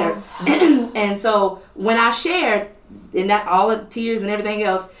 Met her. And so when I shared, and that all the tears and everything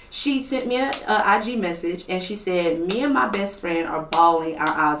else, she sent me a IG message, and she said, "Me and my best friend are bawling our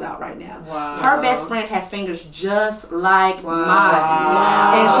eyes out right now." Her best friend has fingers just like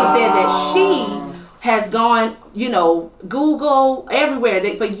mine, and she said that she has gone, Google everywhere.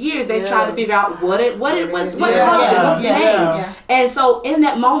 For years they've tried to figure out what caused it, what's the name. And so in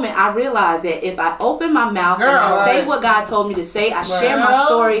that moment, I realized that if I open my mouth and I say what God told me to say, I share my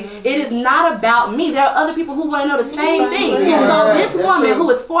story. It is not about me. There are other people who want to know the same thing. So this woman who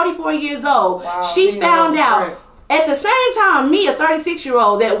is 44 years old, she found out. At the same time, me, a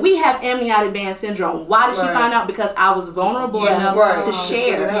 36-year-old, that we have amniotic band syndrome. Why did she find out? Because I was vulnerable enough to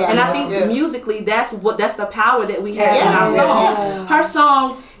share. And I think musically, that's the power that we have in our songs. Her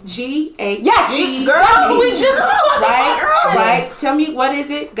song, G-H-G. Yes, girl, we just right. Tell me, what is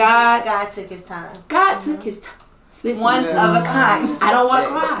it? God took his time. God took his time. Listen, one of a kind. I don't want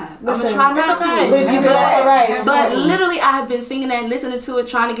to cry. I'm going to try not to. But if you do, that's all right. But literally, I have been singing that and listening to it,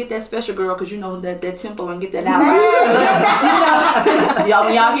 trying to get that special girl, because that tempo and get that out. Y'all,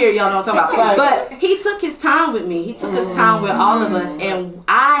 when y'all hear, y'all know what I'm talking about. But he took his time with me. He took his time with all of us. And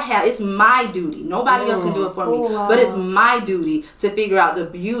it's my duty. Nobody else can do it for me. But it's my duty to figure out the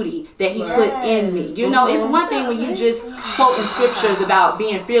beauty that he put in me. It's one thing when you just quoting scriptures about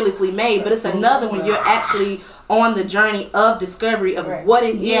being fearlessly made, but it's another when you're actually on the journey of discovery of what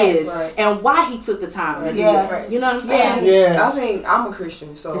it is and why he took the time to do it. You know what I'm saying? I think I'm a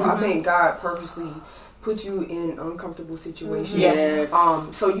Christian, so I think God purposely put you in uncomfortable situations,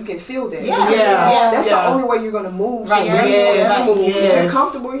 so you can feel that. That's the only way you're gonna move. Right. If you're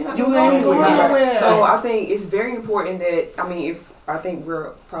comfortable, you're not going anywhere. So I think it's very important that I think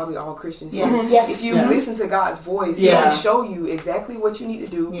we're probably all Christians. If you listen to God's voice, He'll show you exactly what you need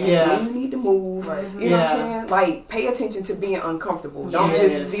to do, when you need to move. You know what I'm saying? Like, pay attention to being uncomfortable. Don't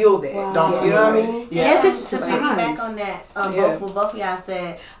just feel that. You know what I mean? To piggyback on that, what both of y'all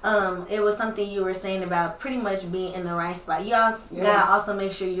said, it was something you were saying about pretty much being in the right spot. Y'all gotta also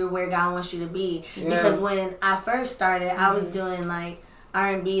make sure you're where God wants you to be. Because when I first started, I was doing like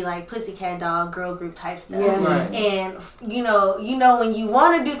R&B, like Pussycat Doll, girl group type stuff. And you know when you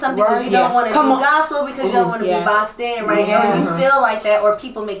want to do something because you don't want to do gospel because you don't want to be boxed in, right? And when you feel like that, or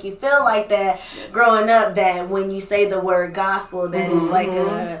people make you feel like that growing up, that when you say the word gospel, that is like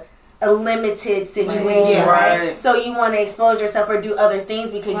a limited situation, right? So you want to expose yourself or do other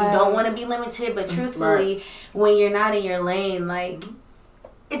things because you don't want to be limited. But truthfully, when you're not in your lane, like,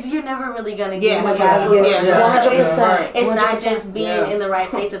 you're never really gonna get what God feels. It's not just being in the right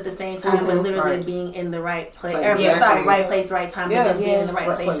place at the same time, but literally being in the right place. Right place, right time, but just being in the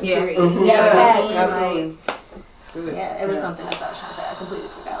right place. Period. Absolutely. It was something else I was trying to say. I completely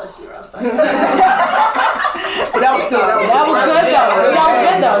forgot. Let's be real. Sorry. But that was good. That was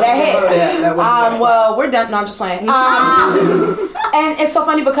good though. That hit. Well, we're done. No, I'm just playing. And it's so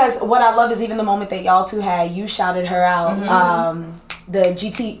funny because what I love is even the moment that y'all two had, you shouted her out. The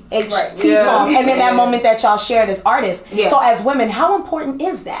GTHT song, and then that moment that y'all shared as artists. So as women, how important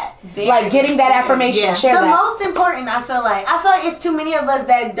is that? Like getting that affirmation, share that. The most important, I feel like it's too many of us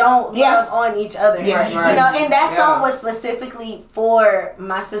that don't love on each other. And that song was specifically for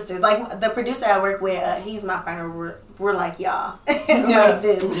my sisters. Like the producer I work with, he's my partner. We're like y'all, like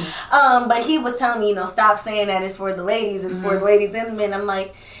this. But he was telling me, stop saying that it's for the ladies. It's for the ladies and the men. I'm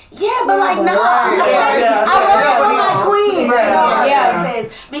like, but like, no. I wrote it for my queen.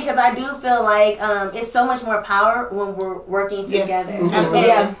 because I do feel like it's so much more power when we're working together.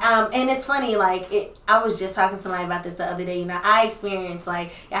 And it's funny, like I was just talking to somebody about this the other day. You know, I experience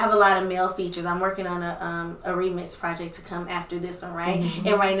like I have a lot of male features. I'm working on a remix project to come after this one, right?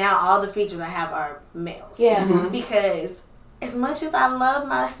 And right now, all the features I have are males. Because as much as I love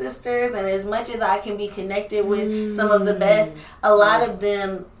my sisters and as much as I can be connected with some of the best, a lot of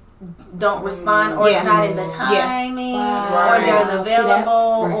them don't respond, or it's not in the timing, or they're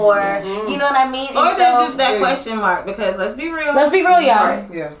unavailable, or you know what I mean? Or there's just that question mark, because let's be real, y'all.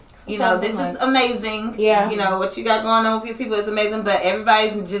 Yeah. You know, this is amazing. You know, what you got going on with your people is amazing, but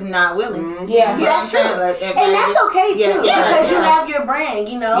everybody's just not willing. That's true. Like, and that's okay too, because you have your brand,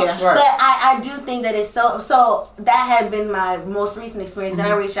 you know. But I do think that it's so that had been my most recent experience. And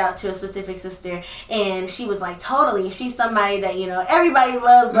I reached out to a specific sister, and she was like, totally. She's somebody that, you know, everybody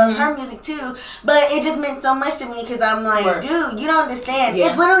loves her music too. But it just meant so much to me, because I'm like, dude, you don't understand.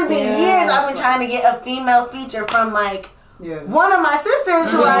 It's literally been years I've been trying to get a female feature from like one of my sisters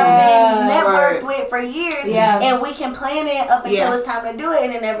who I've been networked with for years, and we can plan it up until it's time to do it,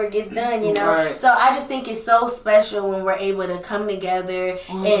 and it never gets done, you know. So I just think it's so special when we're able to come together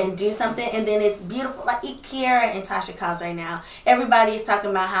and do something, and then it's beautiful. Like Kiara and Tasha Cobbs right now, everybody is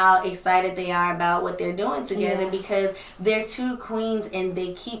talking about how excited they are about what they're doing together, because they're two queens and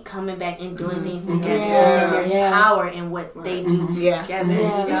they keep coming back and doing things together, because there's power in what they do together. You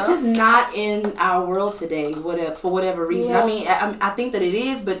know? It's just not in our world today, for whatever reason. I mean, I think that it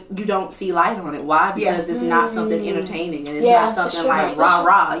is, but you don't see light on it. Why? Because it's not something entertaining, and it's not something like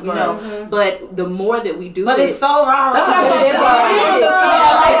rah-rah, you know. But the more that we do but it's so rah-rah. That's what it is.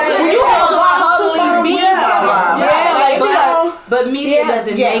 You have to but media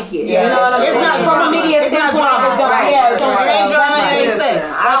doesn't make it. You know what I'm saying? It's not from a media standpoint.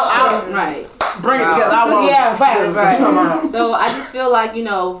 Right. Bring it together. I want right. So I just feel like, you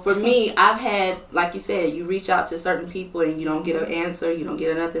know, for me, I've had, like you said, you reach out to certain people and you don't get an answer, you don't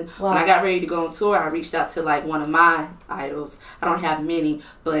get nothing. When I got ready to go on tour, I reached out to like one of my idols. I don't have many,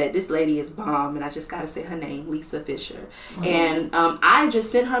 but this lady is bomb, and I just gotta say her name, Lisa Fisher. And I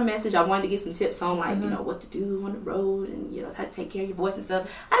just sent her a message. I wanted to get some tips on like, you know, what to do on the road, and you know, how to take care of your voice and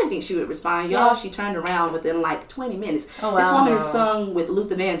stuff. I didn't think she would respond. Y'all, she turned around within like 20 minutes. This woman has sung with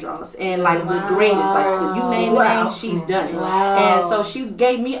Luther Vandross and like the greatest, like you name the name, she's done it. And so she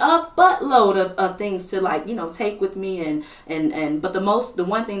gave me a buttload of things to like, you know, take with me, and but the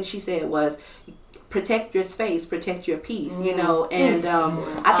one thing she said was, protect your space, protect your peace, you know, and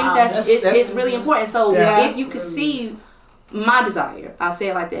I think it's really important. So if you could see my desire, I'll say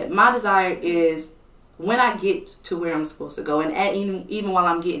it like that. My desire is, when I get to where I'm supposed to go, and even while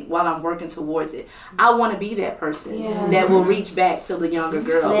I'm working towards it, I want to be that person that will reach back to the younger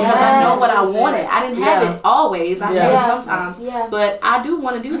girl, because I know what I wanted. I didn't have it always. I had it sometimes, but I do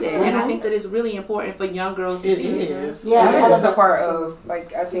want to do that, and I think that it's really important for young girls to see it. I think that's a part of,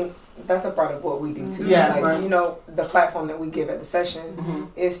 like, I think that's a part of what we do too. You know, the platform that we give at the session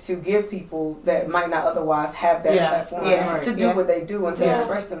is to give people that might not otherwise have that platform to do what they do and to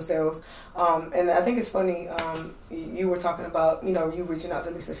express themselves. And I think it's funny, you were talking about, you know, you reaching out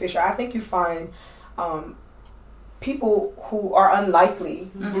to Lisa Fisher. I think you find people who are unlikely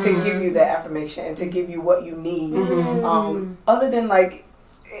to give you that affirmation and to give you what you need, other than like,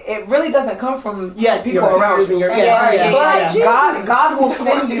 it really doesn't come from people around you. But God will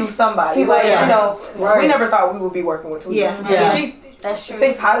send you somebody. Like, you know, we never thought we would be working with Tweety. She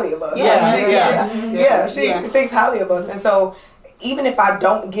thinks highly of us. She thinks highly of us. And so, even if I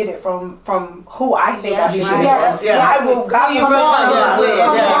don't get it from who I think I should get, I will. God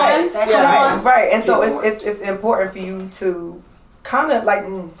will. Right. And so it's important for you to kind of like,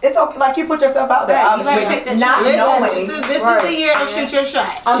 it's okay, like you put yourself out there, obviously, not knowing. This is the year to shoot your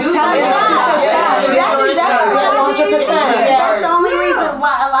shot. I'm telling you, shoot your shot. That's exactly what I did. That's the only reason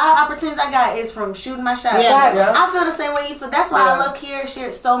why a lot of opportunities I got is from shooting my shot. I feel the same way you feel. That's why I love Kiara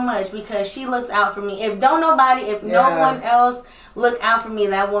Sheard so much, because she looks out for me. If no one else look out for me,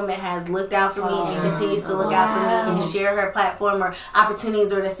 that woman has looked out for me and continues to look out for me and share her platform or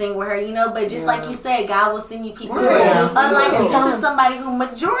opportunities or to sing with her, you know. But just like you said, God will send you people. Unlike this is somebody who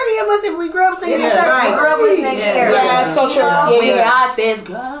majority of us, if we grew up singing in church, we grew up listening to Kiara. Yeah, so true. When God says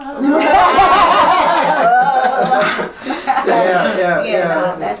go.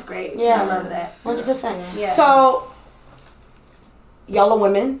 That's great. I love that. 100%. So, y'all are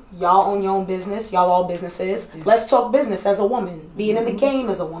women. Y'all own your own business. Y'all all businesses. Let's talk business as a woman. Being in the game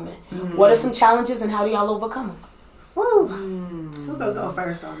as a woman. What are some challenges and how do y'all overcome them? Woo. Who gonna go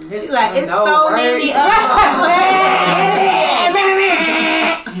first on this? She's like, it's so many of them.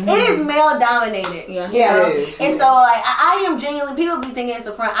 It is male dominated. Yeah. And so like I am genuinely, people be thinking it's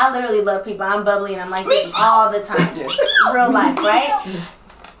a front. I literally love people. I'm bubbly and I'm like this all the time. Real life, right?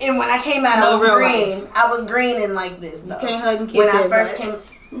 And when I came out, I was green. I was green and like this though. You can't hug and kiss when I first came.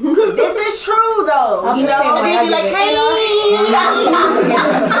 This is true though. You know, and they be like, hey.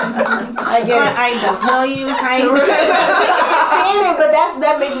 I get it. I don't know you. But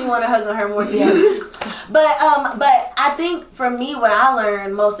that makes me want to hug on her more. But I think for me, what I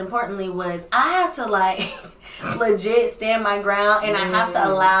learned most importantly was I have to like legit stand my ground, and I have to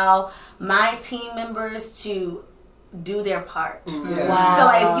allow my team members to do their part. Wow. So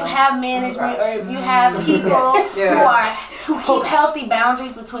like if you have management or if you have people who keep healthy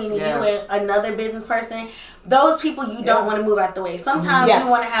boundaries between you and another business person, those people you don't want to move out the way. Sometimes you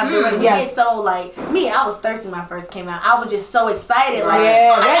want to have the you get so like me. I was thirsty when I first came out. I was just so excited, like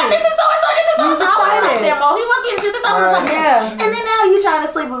oh my god, this is so and so, this is so and so. I want to talk to him. Oh, he wants me to do this. I want to talk to him. And then now you trying to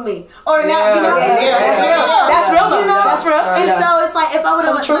sleep with me, or now you know that's real. You know, that's real. And so it's like if I would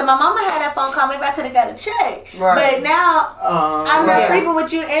have let my mama had that phone call, maybe I could have got a check. But now I'm not sleeping with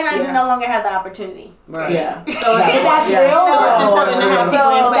you, and I no longer have the opportunity. Right. Yeah. So that's real. It's important to have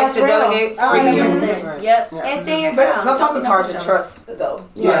people in place to delegate. 100%. Yep. And stay your ground. But sometimes it's hard to trust, though.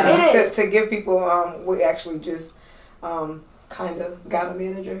 Yeah. It is. To give people, we actually just kind of got a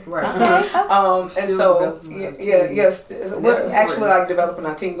manager. Right. Okay. And so, we're actually like developing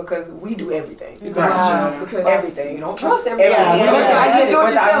our team because we do everything. Because everything. You don't trust everything.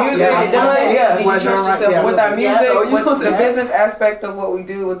 With our music, with the business aspect of what we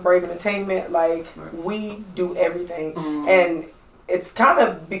do with Brave Entertainment, like we do everything. And it's kind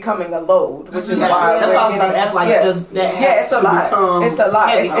of becoming a load, which is why that's why I was about to ask, like, it's a lot. It's a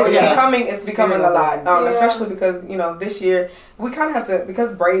lot. It's becoming a lot, especially because this year we kind of have to,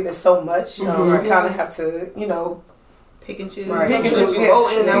 because Brave is so much. We kind of have to pick and choose. Right. Pick and choose.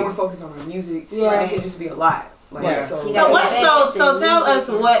 And now we're focused on our music. It can just be a lot. Like, so tell us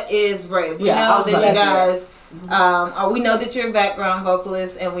what is Brave. We know that you guys. We know that you're a background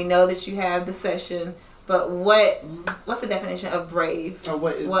vocalist, and we know that you have the session. But what's the definition of Brave? Or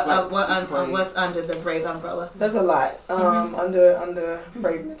what is Brave? What's under the Brave umbrella? There's a lot under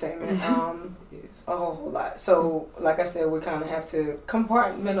Brave Entertainment. A whole lot. So, like I said, we kind of have to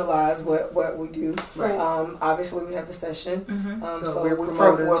compartmentalize what we do. Right. Obviously, we have the session. So we're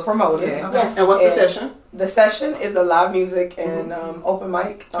promoters. Yeah. Yes. And what's the session? The session is a live music and open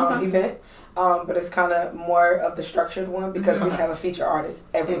mic event. But it's kind of more of the structured one because we have a feature artist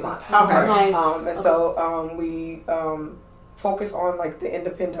every month. Okay. Nice. And so we focus on like the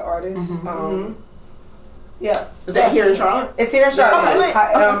independent artists. Yeah. Is that here in Charlotte? It's here in Charlotte. Okay. Okay.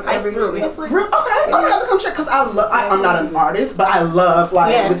 I have to come check because I'm not an artist, but I love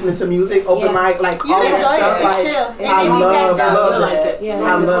listening to music, open mic, like all that stuff. Like I love that. I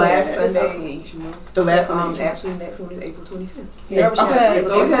love last Sunday each month. The last Sunday. Actually, next one is April 25th. Okay.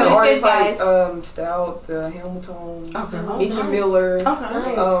 So we have artists like Stout, the Hamilton, Mickey Miller.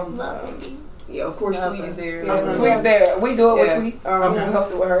 Okay. Yeah, of course, Tweet is there. Tweet's there. We do it with Tweet. We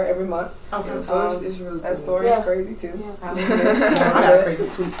host it with her every month. Okay, so it's really cool. That story is crazy too. I got a crazy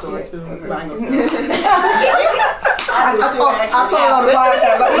Tweet story too. I told it on the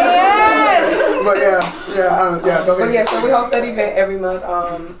podcast. Yes. But go ahead. But so we host that event every month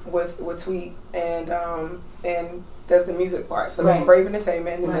with Tweet and there's the music part. So there's Brave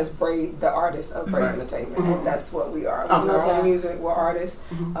Entertainment, and then there's Brave, the artist of Brave Entertainment. And that's what we are. We do our own music. We're artists,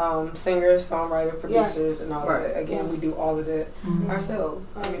 singers, songwriters, producers, and all of that. Again, we do all of that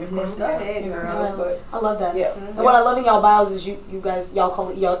ourselves. I mean, of course, I love that. Yeah. And what I love in y'all bios is you guys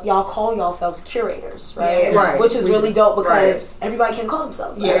call yourselves curators, right? Right. Which is really dope because everybody can call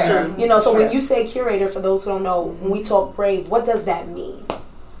themselves that. Yeah, true. So when you say curator, for those who don't know, when we talk Brave, what does that mean?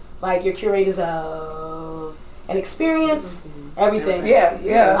 Like your curators of an experience, everything.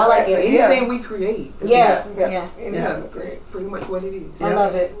 Yeah. I like it. Anything we create. That's pretty much what it is. I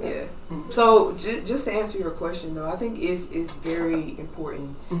love it. Yeah. So just to answer your question though, I think it's very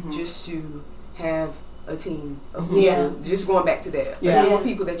important just to have a team of people. Just going back to that. A team of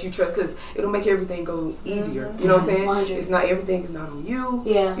people that you trust, because it'll make everything go easier. You know what I'm saying? 100. It's not, everything is not on you.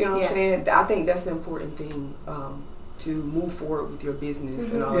 Yeah. You know what I'm saying? I think that's the important thing. To move forward with your business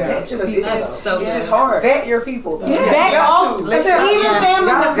and all that, because it's just hard. Vet your people, though. Vet even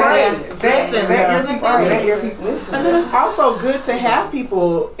family members. Vet your people. And then it's also good to have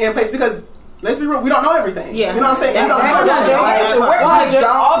people in place because, let's be real, we don't know everything. Yeah. You know what I'm saying? We don't know everything.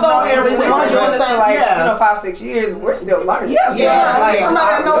 Although everything, like 5-6 years, we're still learning. Yes. Like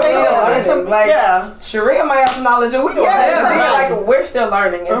somebody that knows Like, Sharia might have some knowledge, and we don't. Like, we're still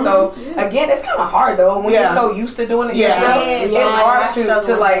learning, and so again, it's kind of hard though when you're so used to doing it yourself. It's hard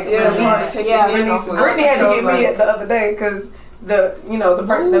to like release. Brittany had to get me the other day because the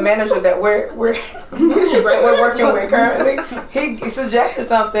manager that we're working with currently, he suggested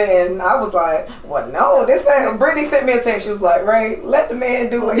something, and I was like, well, no, this ain't. Brittany sent me a text. She was like, Ray, let the man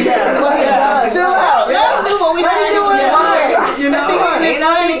do it. Chill out. Let him do what we heard him do. You know, ain't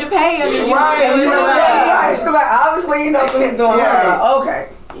no need to pay him. Right. Because obviously he knows what he's doing. Okay.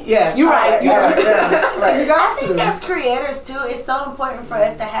 Yes, you're right. I think as creators too, it's so important for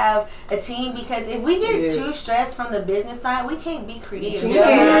us to have a team, because if we get too stressed from the business side, we can't be creative. We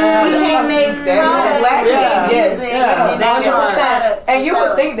can't make products, and you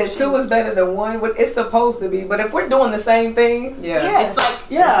would think that two is better than one. It's supposed to be, but if we're doing the same things, it's like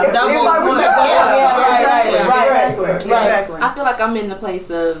it's like we're exactly. I feel like I'm in the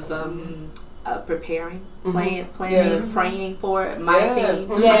place of preparing, planning, praying for my team,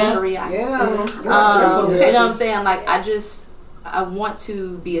 Sharia. You know what I'm saying? Like, I want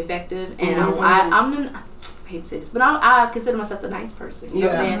to be effective, and I hate to say this, but I consider myself a nice person. You know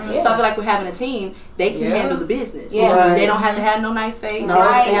what I'm saying? So I feel like we're having a team, they can handle the business. They don't have to have no nice face. They don't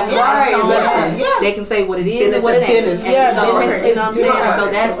have to have no nice tone. They can say what it is and what it ain't. So, you know what I'm saying?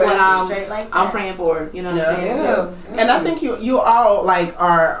 So that's what I'm praying for. You know what I'm saying? So, and I think you all like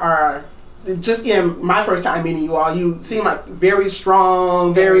are just in my first time meeting you all, you seem like very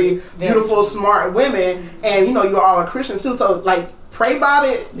strong, very beautiful, smart women, and you all are Christians too. So like, pray about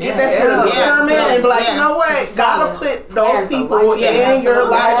it, get that spirit of discernment, and be like, you know what, gotta put those people in your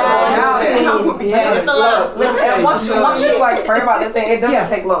life. And once you like pray about the thing, it doesn't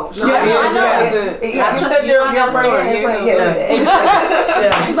take long. You said you're praying.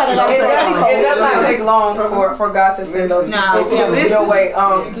 She's like, it does not take long for God to send those people your way.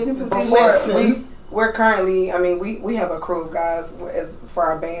 We're currently, I mean, we have a crew of guys for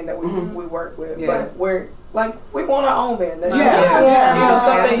our band that we work with, but we're like, we want our own band.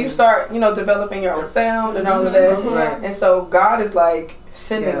 Something you start, developing your own sound and all of that. And so God is like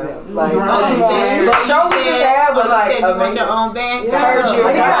sending them. Like, the show we just had was like, you want your own band? Heard you.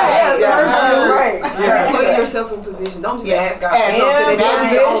 Right. Put yourself in position. Don't just ask God.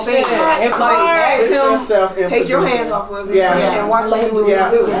 Take your hands off of it and watch him do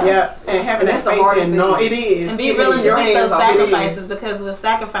what he do. And having that faith and know it is. And be willing to make those sacrifices, because with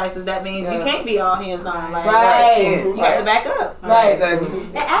sacrifices, that means you can't be all hands on. Like, you have to back up. Right.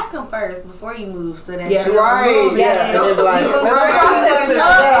 And ask him first before you move, so that you move. Yes. I didn't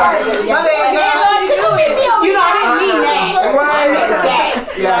mean that.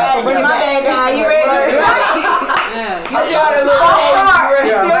 So bring my bad guy. You ready? I'm trying to look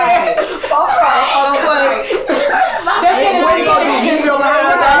false start. Just what you gonna do? You go behind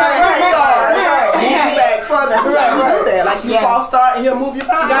the back further. Like you false start and he'll move your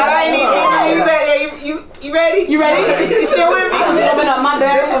behind. God, I ain't even. You ready? You ready? You still with me?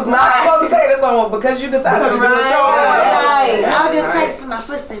 This was not supposed to say this on because you decided to do the show. I was just practicing my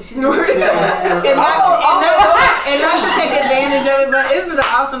footsteps. And not to take advantage of it, but isn't it an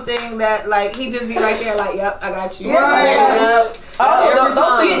awesome thing that like he just be right there like, yep, I got you. Those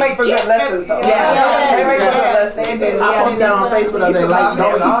things make for good lessons though. They make for good lessons. I posted that on Facebook the other day. Like,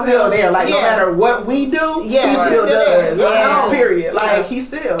 he's still there. Like, no matter what we do, he still does. Period. Like, he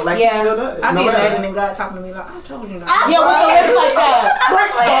still does. I be imagining God talking to me like, I told you not. With the lips like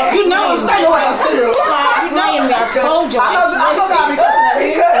that. You know, stay away still. I told you. I know God be cussing at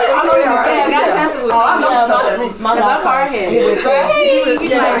me. I know you're right. God passes with me. I know cussing at me. Because I'm hard-headed.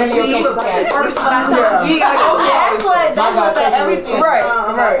 That's what everything. Right.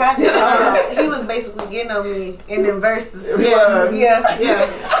 He was basically getting on me in them verses. Yeah.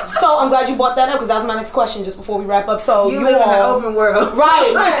 So I'm glad you brought that up, because that was my next question just before we wrap up. So you live in an open world.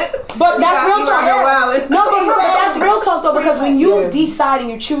 Right. But that's real talk. No, but that's real talk though, because when you decide and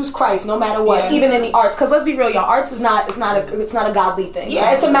you choose Christ, no matter what, even in the arts, because let's be real, y'all, arts is not a godly thing.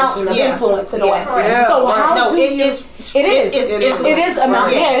 Yeah. It's a mountain of influence in a way. So how do you? It is a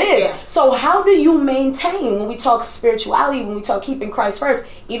mountain. Yeah, it is. So how do you maintain, when we talk spirituality, when we talk keeping Christ first,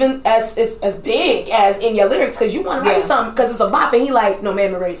 even as big as in your lyrics, because you want to write something because it's a bop, and he like, no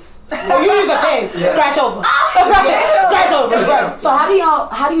man erase. You use a pen, scratch over, scratch over. Right. So how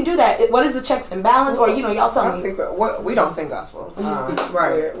do you do that? What is the checks and balance, or y'all tell me? We don't sing gospel.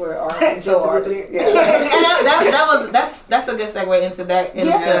 Right. We're artists. Yeah. And that's a good segue into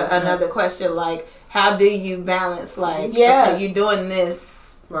another question. Like, how do you balance? Like, okay, you doing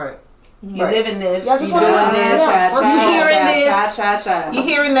this, right? You living this, you doing this, you hearing this, you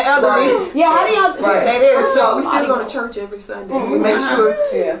hearing the elderly. Yeah, how do y'all do that? So we still go to church every Sunday. We make sure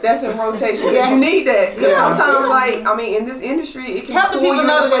that's in rotation. Because you need that. Because sometimes, like, I mean, in this industry, it can help the people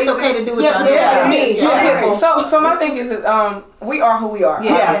know that it's okay to do what y'all do. So my thing is that we are who we are.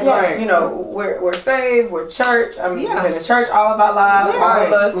 Yes. You know, we're saved, we're church. I mean, we've been in church all of our lives, all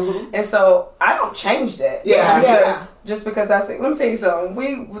of us. And so I don't change that. Just because I say, let me tell you something.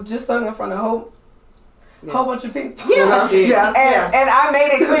 We just sung in front of a whole bunch of people. And I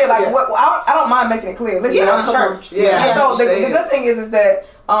made it clear, like, I don't mind making it clear. Listen, I'm church. So the good thing is that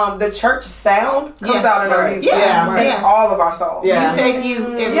the church sound comes out in our music. In all of our songs. You take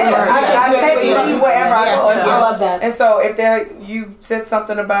you everywhere. I take you wherever I go. I love that. And so if you said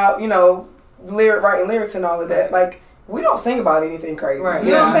something about, you know, writing lyrics and all of that, like, we don't sing about anything crazy. Right. You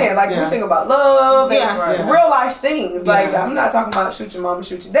know what I'm saying? Like, we sing about love and real life things. Like, I'm not talking about shoot your mama,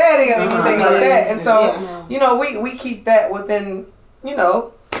 shoot your daddy or anything like that. And so, you know, we keep that within, you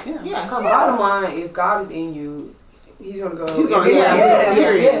know. Bottom line, if God is in you, He's gonna go. He's gonna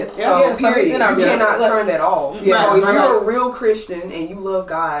period. So period. You cannot turn that off. So if you're a real Christian and you love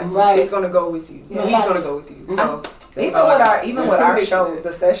God, it's gonna go with you. He's gonna go with you. So even with our shows,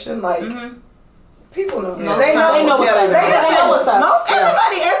 the session, like. People know. They know what's up. Most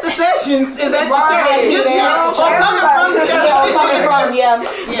everybody at the sessions is at the church. Just coming from the church.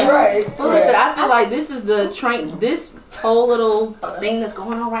 Right. Well, listen, I feel like this is this whole little thing that's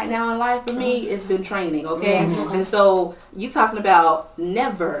going on right now in life for me. It's been training, okay? And so you talking about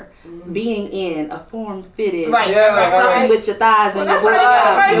never being in a form-fitted something with your thighs and your boobs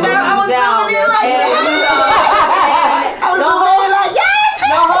out. I was doing it like that. I was doing it like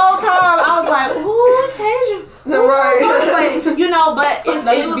the whole time. I was like, ooh, Tasia. Right. You know, but it's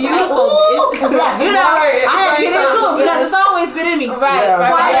beautiful. You know, I had to get into it because it's always been in me. While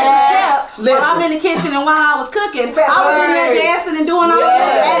I'm in the kitchen and while I was cooking, I was in there dancing and doing all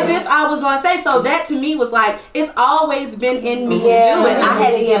that as if I was on stage. So that to me was like, it's always been in me to do it. I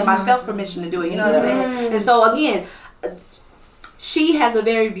had to give myself permission to do it. You know what I'm saying? And so again, she has a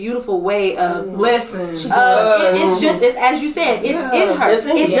very beautiful way of it's as you said, it's in her, it's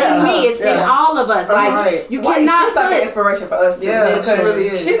in me, it's in all of us. Like you cannot. She's like an inspiration for us too. Because she really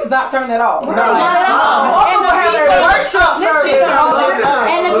is. She does not turn that off. Not at all.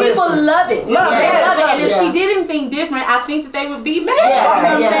 And the people love it. They love it. And if she did anything different, I think that they would be mad. You know what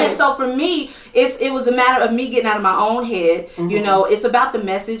I'm saying? So for me, it was a matter of me getting out of my own head. You know, it's about the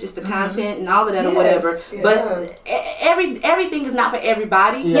message, it's the content and all of that or whatever. But everything is not for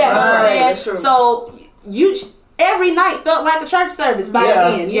everybody. You know what I'm saying? So every night felt like a church service by the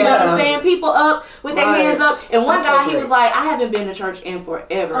end. You know what I'm saying? People up with their hands up. And one guy, he was like, I haven't been to church in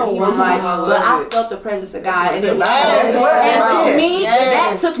forever. He was like, but I felt the presence of God. And to me,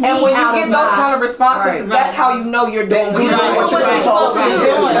 that took me out of my... And when you get those kind of responses, that's how you know you're doing what you're supposed to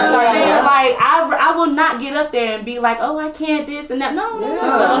do. Like, I will not get up there and be like, oh, I can't this and that. No.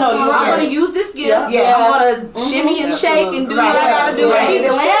 I'm going to use this gift. I'm going to shimmy and shake and do what I got to do and be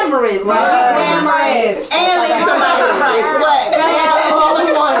glamorous. And all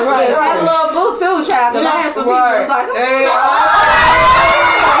in one, right? Had a little boo too, child. I had some people like,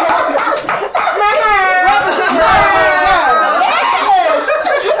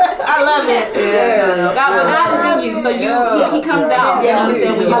 I love it. God is in you, so he comes out. You know what I'm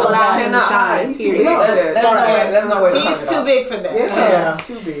saying? When you allow him to shine. Period. That's no way. He's too big for that. He's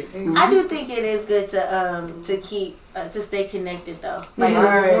too big. I do think it is good to keep to stay connected though. Like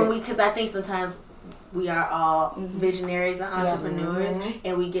because I think sometimes we are all visionaries and entrepreneurs,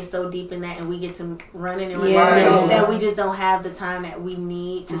 and we get so deep in that, and we get to running and that we just don't have the time that we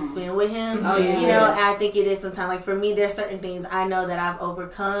need to spend with him. You know, I think it is sometimes, like for me, there's certain things I know that I've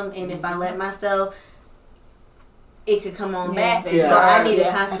overcome, and if I let myself, it could come on back. So I need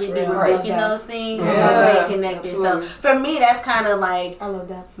to constantly be rebuking those things and stay connected. So for me, that's kind of like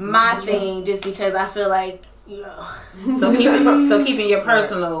my thing, just because I feel like, you know. So keeping your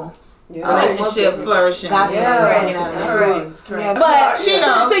personal relationship flourishing. Correct. But you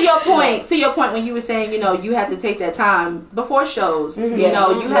know, to your point when you were saying, you know, you have to take that time before shows. You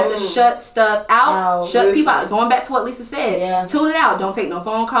know, you have to shut stuff out, shut people out. Going back to what Lisa said, tune it out. Don't take no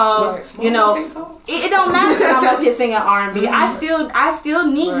phone calls. You know, it don't matter that I'm up here singing R&B. I still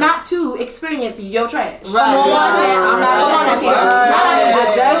need not to experience your trash. I'm not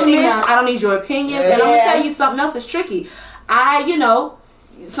I don't need your judgments. I don't need your opinions. And I'm gonna tell you something else that's tricky.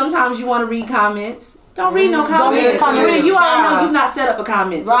 Sometimes you want to read comments. Don't read no comments. You already know you've not set up for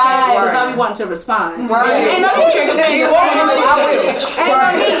comments. Right. Because I'll be wanting to respond. Ain't no need.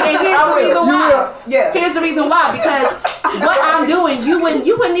 Here's the reason why. Because what I'm doing, you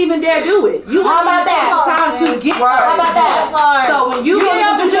wouldn't even dare do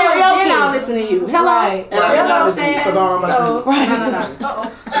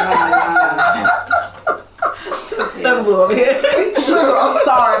Sugar over here. Sugar, I'm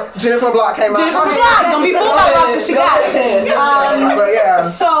sorry. Jennifer Block came out. Jennifer Block. Don't be fooled by Block, so she got it. But yeah.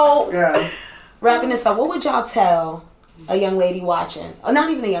 So, wrapping this up, what would y'all tell a young lady watching, or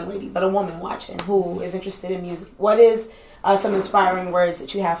not even a young lady, but a woman watching who is interested in music? What is some inspiring words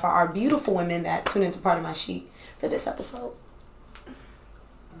that you have for our beautiful women that tune into Part of My Sheet for this episode?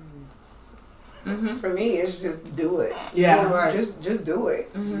 Mm-hmm. For me, it's just do it. Yeah, right. Just do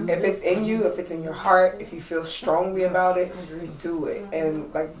it. Mm-hmm. If it's in you, if it's in your heart, if you feel strongly about it, do it.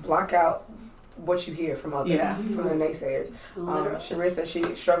 And like block out what you hear from others, from the naysayers. Sheree said she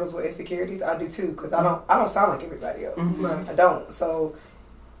struggles with insecurities. I do too, because I don't sound like everybody else. Mm-hmm. I don't. So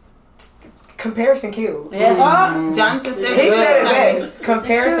comparison kills. Yeah. Jonathan said he said it best.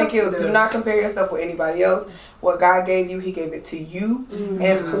 Comparison kills. Do not compare yourself with anybody else. What God gave you, He gave it to you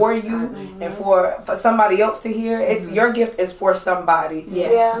and for you and for somebody else to hear. It's your gift is for somebody.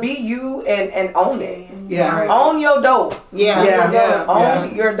 Yeah. Be you and own it. Yeah. Own your dope. Yeah.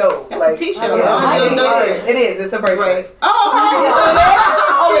 Own your dope. That's like, a t-shirt. It is. It's a bracelet. They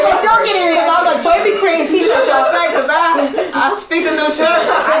don't get it because I was like, Toy be creating t-shirts. Because I speak a new shirt.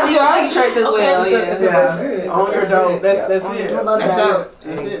 I do t-shirts as well. Yeah. Own your dope. That's it. I love that.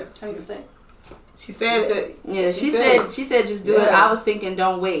 That's it. 100%. She said, she said, just do it. I was thinking,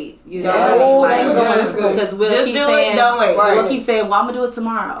 don't wait. You know, that's good. Because we'll just keep do saying, it, don't wait. We'll keep saying, well, I'm gonna do it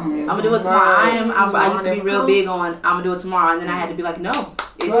tomorrow. I'm gonna do it tomorrow. I used to be real big on, I'm gonna do it tomorrow, and then I had to be like, no,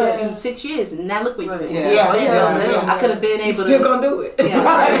 it took you 6 years, and now look what you're doing. I could have been able to. Still gonna do it.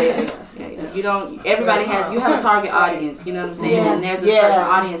 You don't. Everybody has. You have a target audience. You know what I'm saying? And there's a certain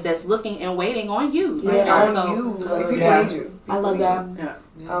audience that's looking and waiting on you. On you. Like people need you. I love that.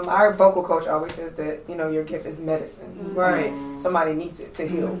 Our vocal coach always says that your gift is medicine. Right. Somebody needs it to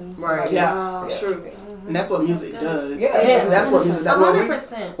heal. Right. Yeah. True. And that's what music does. Yeah. It is. That's what music does.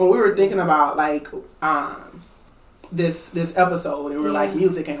 100%. When we were thinking about like this episode, and we're like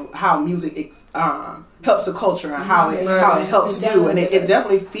music and how music helps the culture and how it helps you, and it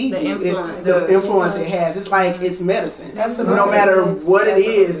definitely feeds you. The influence it has. It's like it's medicine. Absolutely. No matter what it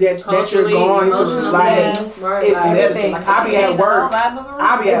is that you're going through, like it's medicine. Like I'll be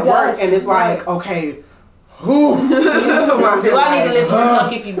at work, and it's like, okay, who? Do I need to listen to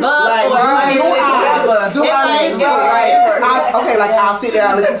Buck If You Buck, or do I need to listen to like I'll sit there,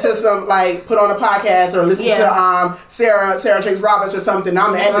 I'll listen to some, like, put on a podcast or listen to Sarah Chase Roberts or something.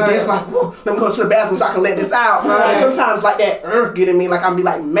 I'm at the desk like, let me go to the bathroom so I can let this out. And sometimes like that getting me, like I'm be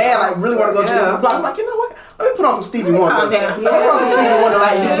like mad, like really want to go to the block. I'm like, you know what? Let me put on some Stevie Wonder. Let me put on some Stevie Wonder,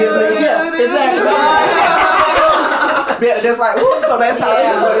 like just gives me exactly. That's like, so that's how it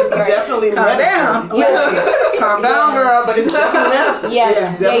is, but it's definitely medicine. Yes. Calm down, girl, but it's definitely medicine.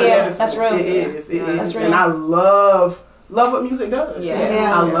 Yes. Medicine. That's real. It is. That's real. And I love what music does.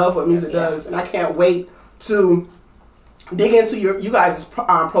 I love what music does, and I can't wait to dig into you guys'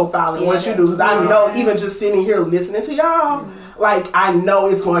 profile and what you do, because I know even just sitting here listening to y'all, like I know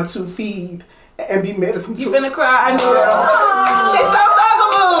it's going to feed and be medicine. You finna cry? I knew it. She's so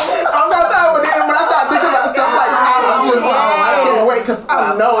thuggable. I'm so thuggable, but then when I start thinking about stuff like that, I can't wait, because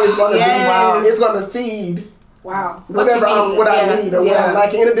I know it's going to be it's going to feed. Wow. Whatever what I need or what I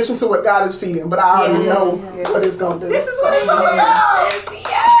like, in addition to what God is feeding, but I already know what it's going to do. This is what it's all about.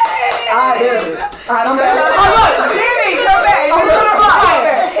 Yay! Alright, I'm back. Oh, look, Jenny, come back. Come to the block.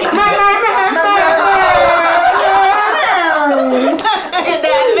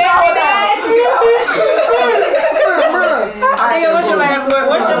 What's your last word?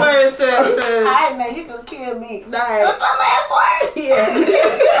 What's your words to? I know you gonna kill me. Alright. What's my last word? You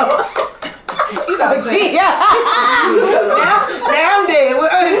know, now I'm dead.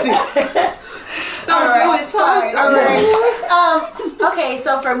 What auntie? Okay,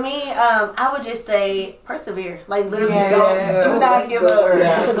 so for me, I would just say persevere. Like literally, do not give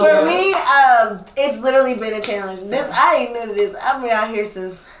up. For me, it's literally been a challenge. I ain't new to this. I've been out here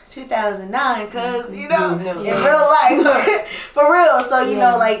since 2009, cause in real life, for real. So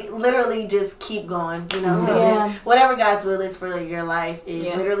like literally just keep going. Whatever God's will is for your life is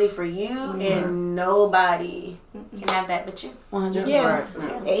literally for you, and nobody can have that but you.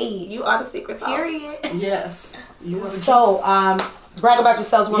 100%. Hey, you are the secret sauce. Period. Yes. So, brag about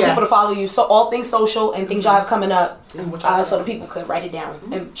yourselves. We want people to follow you. So all things social and things y'all have coming up, so the people could write it down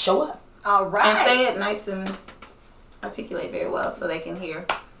and show up. All right. And say it nice and articulate very well so they can hear.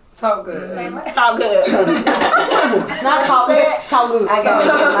 Talk good. Talk good. Not talk good. Talk good. I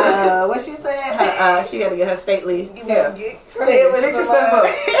got what she said. She got to get her stately. Yeah. Say it with yourself up.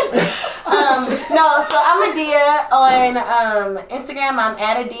 No, so I'm Adia on Instagram. I'm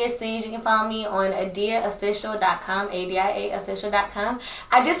at Adia Sage. You can follow me on adiaofficial.com, ADIAofficial.com.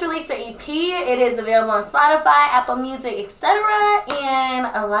 I just released the EP. It is available on Spotify, Apple Music, etc. And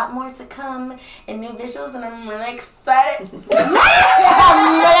a lot more to come and new visuals, and I'm really excited. We love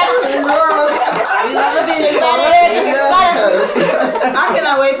the visuals. I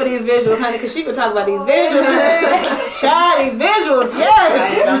cannot wait for these visuals, honey, because she could talk about these visuals. Child, these visuals,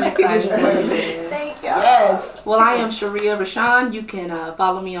 yes. I'm excited. Thank you. Yes. Well, I am Sharia Rashawn. You can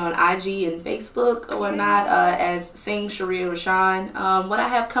follow me on IG and Facebook or whatnot as Sing Sharia Rashawn. What I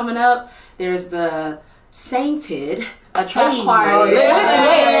have coming up, there's the Sainted, a trap choir. I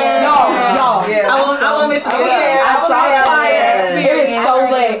won't miss it. It is so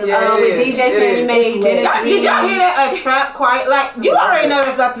lit. With DJ Fannie Mae, did y'all hear that? A trap choir? Like, you already know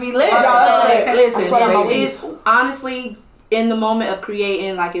it's about to be lit. Listen, it's honestly in the moment of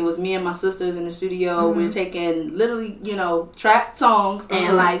creating, like it was me and my sisters in the studio. We're taking literally, trap songs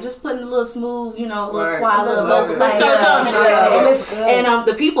and like just putting a little smooth, little quiet, little vocal thing. And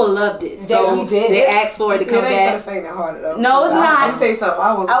the people loved it. So they asked for it to come back. It ain't for the faint hearted though. No, it's not. Let me tell you something.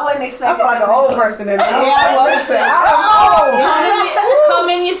 I wasn't expecting. I feel like an old person in there.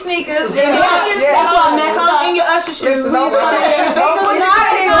 Come in your sneakers. That's why I messed up. Come in your Usher shoes. Don't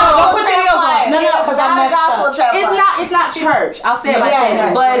put your heels on. No, because I messed up. It's not church. I'll say it like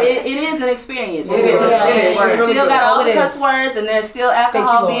that. But it is an experience. It is. It's still got all the cuss words, and there's still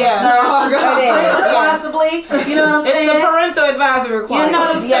alcohol being served responsibly. You know what I'm saying? It's the parental advisory requirement. You know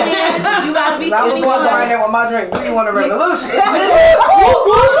what I'm saying? You gotta be. I was going down there with my drink. We want a revolution.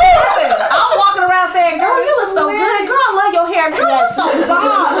 I'm walking around saying, "Girl, you look so good. Girl, I love your hair. Girl, it's so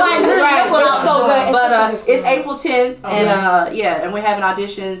bomb." Like, It's so good. But it's April 10th, and and we're having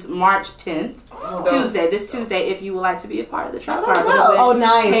auditions March 10th. Tuesday, this Tuesday, if you would like to be a part of the trap party. Oh,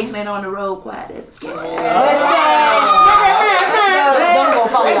 nice. Taking it on the road quiet. Listen. Don't go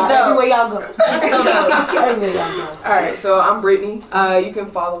follow y'all. Everywhere y'all go. Alright, so I'm Brittany. You can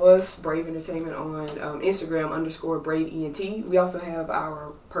follow us, Brave Entertainment, on Instagram _BraveENT. We also have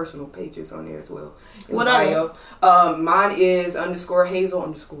our personal pages on there as well. What are they? Mine is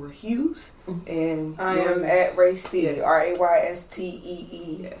 _Hazel_Hughes. And I am at Raystee,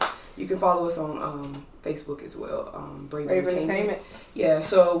 RAYSTEE. Yeah. You can follow us on Facebook as well, Brave Entertainment. Yeah,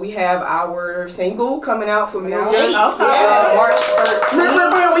 so we have our single coming out for Million. Okay. March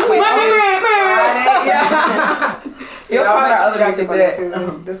 13th. You'll find our other music on there too.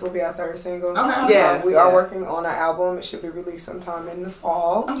 This will be our third single. Okay. Yeah, we are working on an album. It should be released sometime in the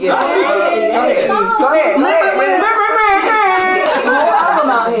fall. Yeah. Go ahead.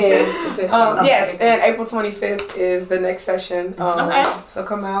 Yes, and April 25th is the next session. So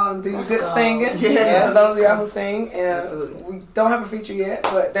come out and do good singing. For those of y'all who sing. And we don't have a feature yet,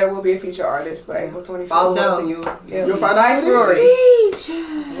 but there will be a feature artist by April 25th. Follow us and you'll find out. Nice brewery.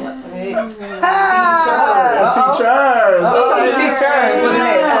 Teachers.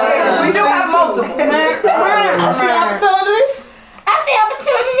 We do have multiple. I see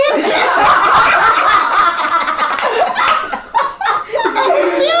opportunities.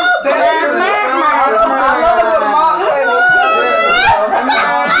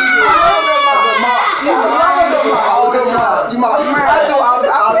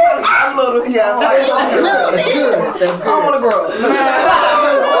 I want to grow.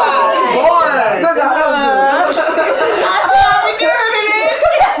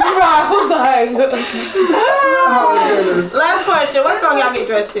 Last question. What song y'all get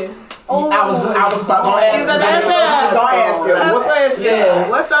dressed to? I was about to ask.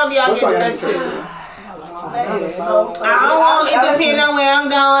 What song do y'all get dressed to? I don't want it to depend on where I'm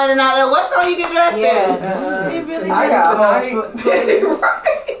going and all that. What song you get dressed to? I got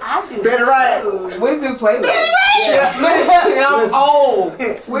I do. Better right. We do playlists. I'm old. We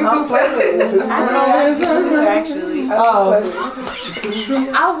do playlists. I know actually.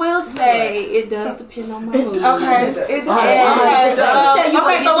 I will say it does depend on my mood. Okay. It let's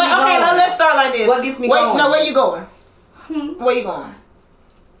start like this. What gets me going? No, where you going? Where you going?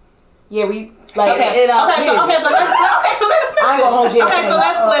 Yeah, we like. Okay, so let's. I ain't gonna hold you. Okay, so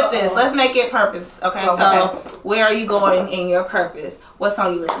let's flip this. Let's make it purpose. Okay, so where are you going in your purpose? What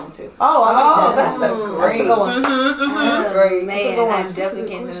song you listening to? Oh, I like that. That's a great one. Great. Man, I definitely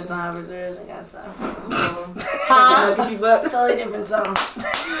can't do the song reserves. I got some. Huh? Totally different song.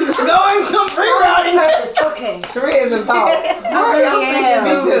 Going some pre-routing. Okay. Sharia is in thought. I really am. Me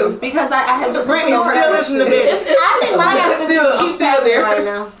too. Because I have just Brittany still listening to this. I think mine has to keep happening there. right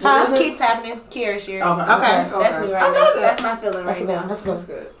now. It keeps happening. Kira Shear. Okay. That's me right now. That's my feeling right now. That's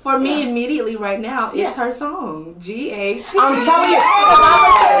good. For me, immediately right now, it's her song. G.A. I'm telling you.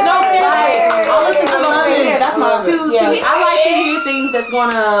 No, seriously. I listen to them right here. That's my To me, I like to hear things that's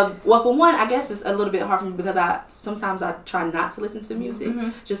gonna. Well, for one, I guess it's a little bit hard for me because sometimes I try not to listen to music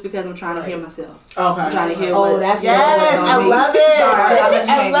just because I'm trying to hear myself. Okay. I'm trying to hear. Yes, I love it.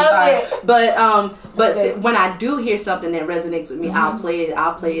 I love it. But when I do hear something that resonates with me, I'll play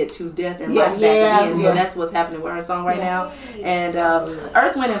it to death and life back again. So that's what's happening with her song right now. And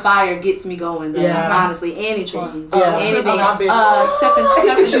Earth, Wind, and Fire gets me going. Honestly, anything. Anything. Something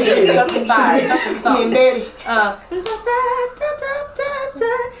fire. Something song. Betty.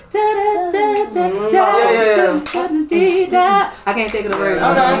 I can't think of the words.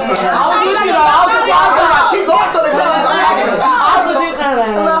 Keep going to the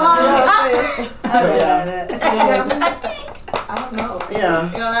I don't know. Yeah.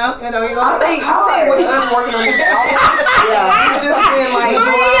 You don't know? I think with us working on this album, we've just been like,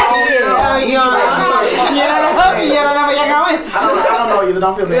 I don't know either.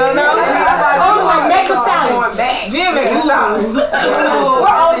 Don't feel bad. Make a sound. Jim making sounds.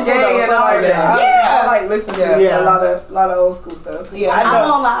 We're old school though. I like listening to a lot of old school stuff. Yeah, I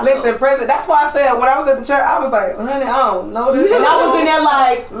know. Listen, President. That's why I said when I was at the church, I was like, honey, I don't know this. And I was in there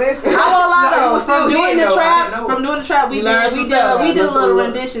like, listen. I won't lie though. From doing the trap, we did a little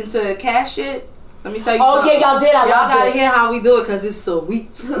rendition to Cash It. Let me tell you something. Oh yeah, y'all did. Y'all gotta hear how we do it because it's sweet.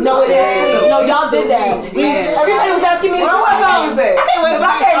 No, it is sweet. No, y'all did that. Everybody was asking me. What song was that? I came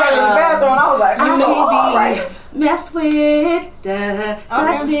back in the bathroom and I was like, you know, all right. Mess with,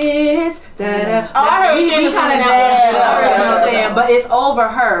 touch this, I heard we she was kind of jazzed it up, you know what I'm saying? But it's over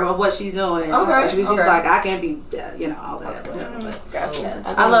her of what she's doing. Okay. She's just like, I can't be, all that. Gotcha.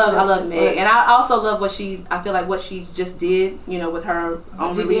 I love Meg, and I also love what she just did, with her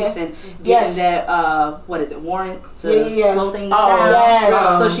own release and getting that warrant to slow things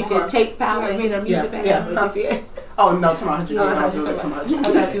down, so she could take power and get her music back. Oh no, tomorrow.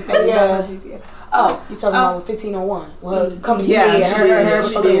 Oh, you talking about 1501? Well, come she did.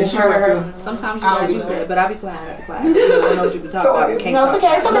 Sometimes you gotta use that, but I'll be quiet. I don't know what you can talk about. No, it's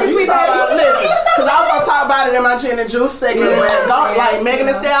okay. Somebody's sweet baby. Listen, because I was gonna talk about it in my Gin and Juice segment where like Megan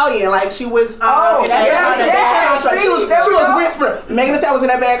Thee Stallion, like she was she was whispering. Megan Thee Stallion was in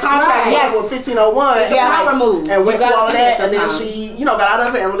that bad contract with 1501. Removed. And went through all of that, and then she, got out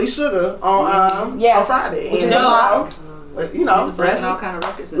of it and released Sugar on Friday. Which is a lot. He's breaking all kind of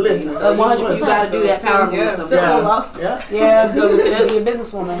records. Listen, 100%. You gotta do that power move sometimes. Yeah, be a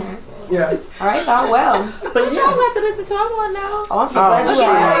businesswoman. Yeah. All right, well. But you don't have to listen to I'm on now. Oh, I'm so glad you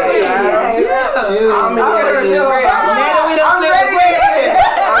asked. I'm ready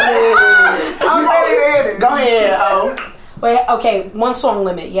to hit it. Go ahead. Wait, okay, one song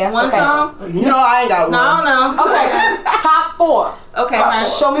limit, yeah? One song? No, I ain't got one. No. Okay, top 4. Okay.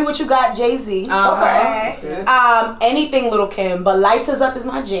 Show Me What You Got, Jay-Z. Okay. Anything Lil' Kim, but Lighters Up is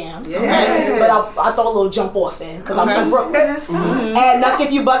my jam. Yeah. But I throw a little jump off in because I'm from Brooklyn. And Knuck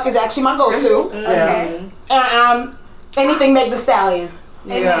If You Buck is actually my go-to. Okay. And anything Meg Thee Stallion.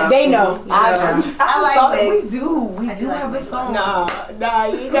 Yeah. They know. I like Meg. We do have a song. Nah,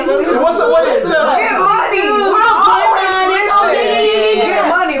 you got what is it? Get money. Get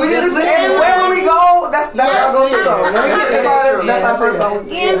money. We just and wherever we go, that's our go-to song. When we get the car, that's our first song.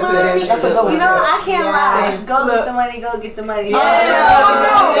 Get money. That's a good one. I can't lie. Go get the money. Go get the money. Go. I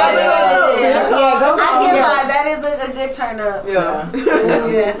can't lie. That is a good turn up. Yeah.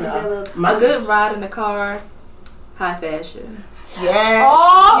 That's a good little. A good ride in the car, high fashion. Yeah.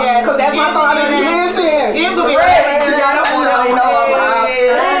 Oh, yeah. Because that's my song I've been missing. Jim could be ready. That's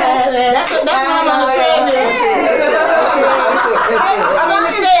what I'm on the treadmill. I'm on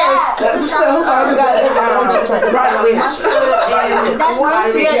the stairs.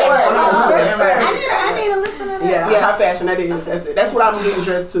 I need to listen to that. Yeah, high fashion, that's it. That's what I'm getting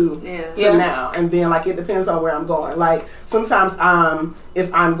dressed to now. And then like it depends on where I'm going. Like sometimes if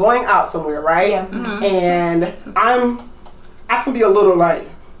I'm going out somewhere, right? And I can be a little like,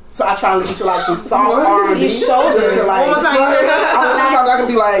 so I try to listen to like some soft R&B. His shoulders. Just to like, sometimes I can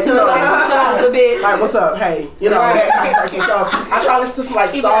be like, a bit. like what's up, hey, that type of person. So I try to listen to some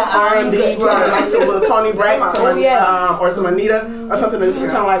like soft R&B, like some little Tony Braxton or some Anita or something that's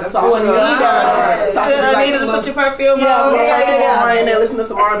kind of like soft. Anita to put your perfume on. Yeah, and then listen to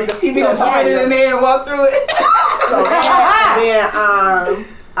some R&B. You be just put it in there and walk through it. So then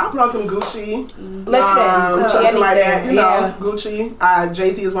I'll put on some Gucci. Listen, something like that. You know, Gucci.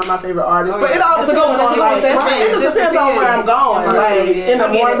 Jay-Z is one of my favorite artists. But it all depends on, it just depends on where I'm going. Like in the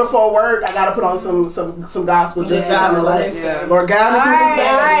morning before work, I gotta put on some gospel just to kind of like, Lord God,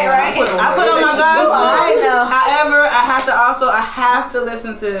 I put on my gospel. However, I have to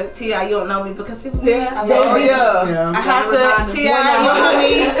listen to T.I. You Don't Know Me because people I have to T.I. You Don't Know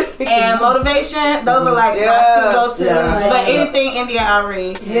Me and Motivation. Those are like my two go-tos. But anything India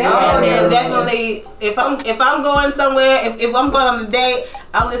Arie. And then definitely if I'm going somewhere, if I'm going on a date,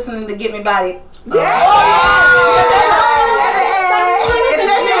 I'm listening to Get Me Body. The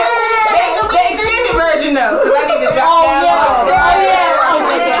extended version though, because I need to drop down.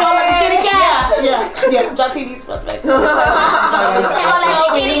 Drop TV's perfect.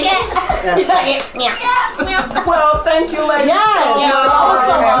 Well, thank you, ladies.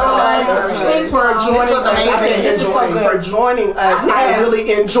 For joining us. I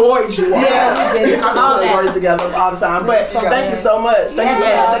really enjoyed you all. I stories together all the time. But thank you so much. Thank you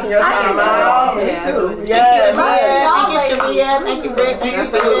for taking your time out. Me too. Thank you, Sharia. Thank you, Britt. Thank you,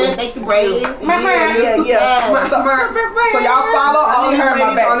 Sharia. Thank you, Brady. So y'all follow all these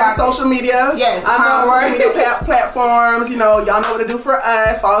ladies on their social media. Yes. Social media platforms. You know, y'all know what to do for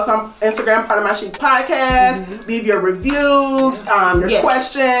us. Follow us on Instagram, Part of My Chic Podcast. Leave your reviews, your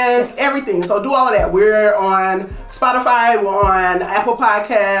questions, everything. So do all of that. We're on Spotify. We're on Apple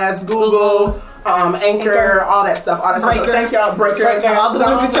Podcasts, Google. Anchor, all that stuff. So thank y'all, Breaker. All the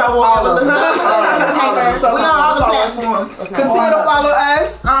ones that y'all want. So we're on all the platforms. Continue to follow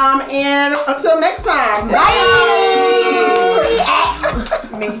us. And until next time.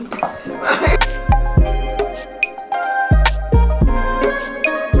 Bye.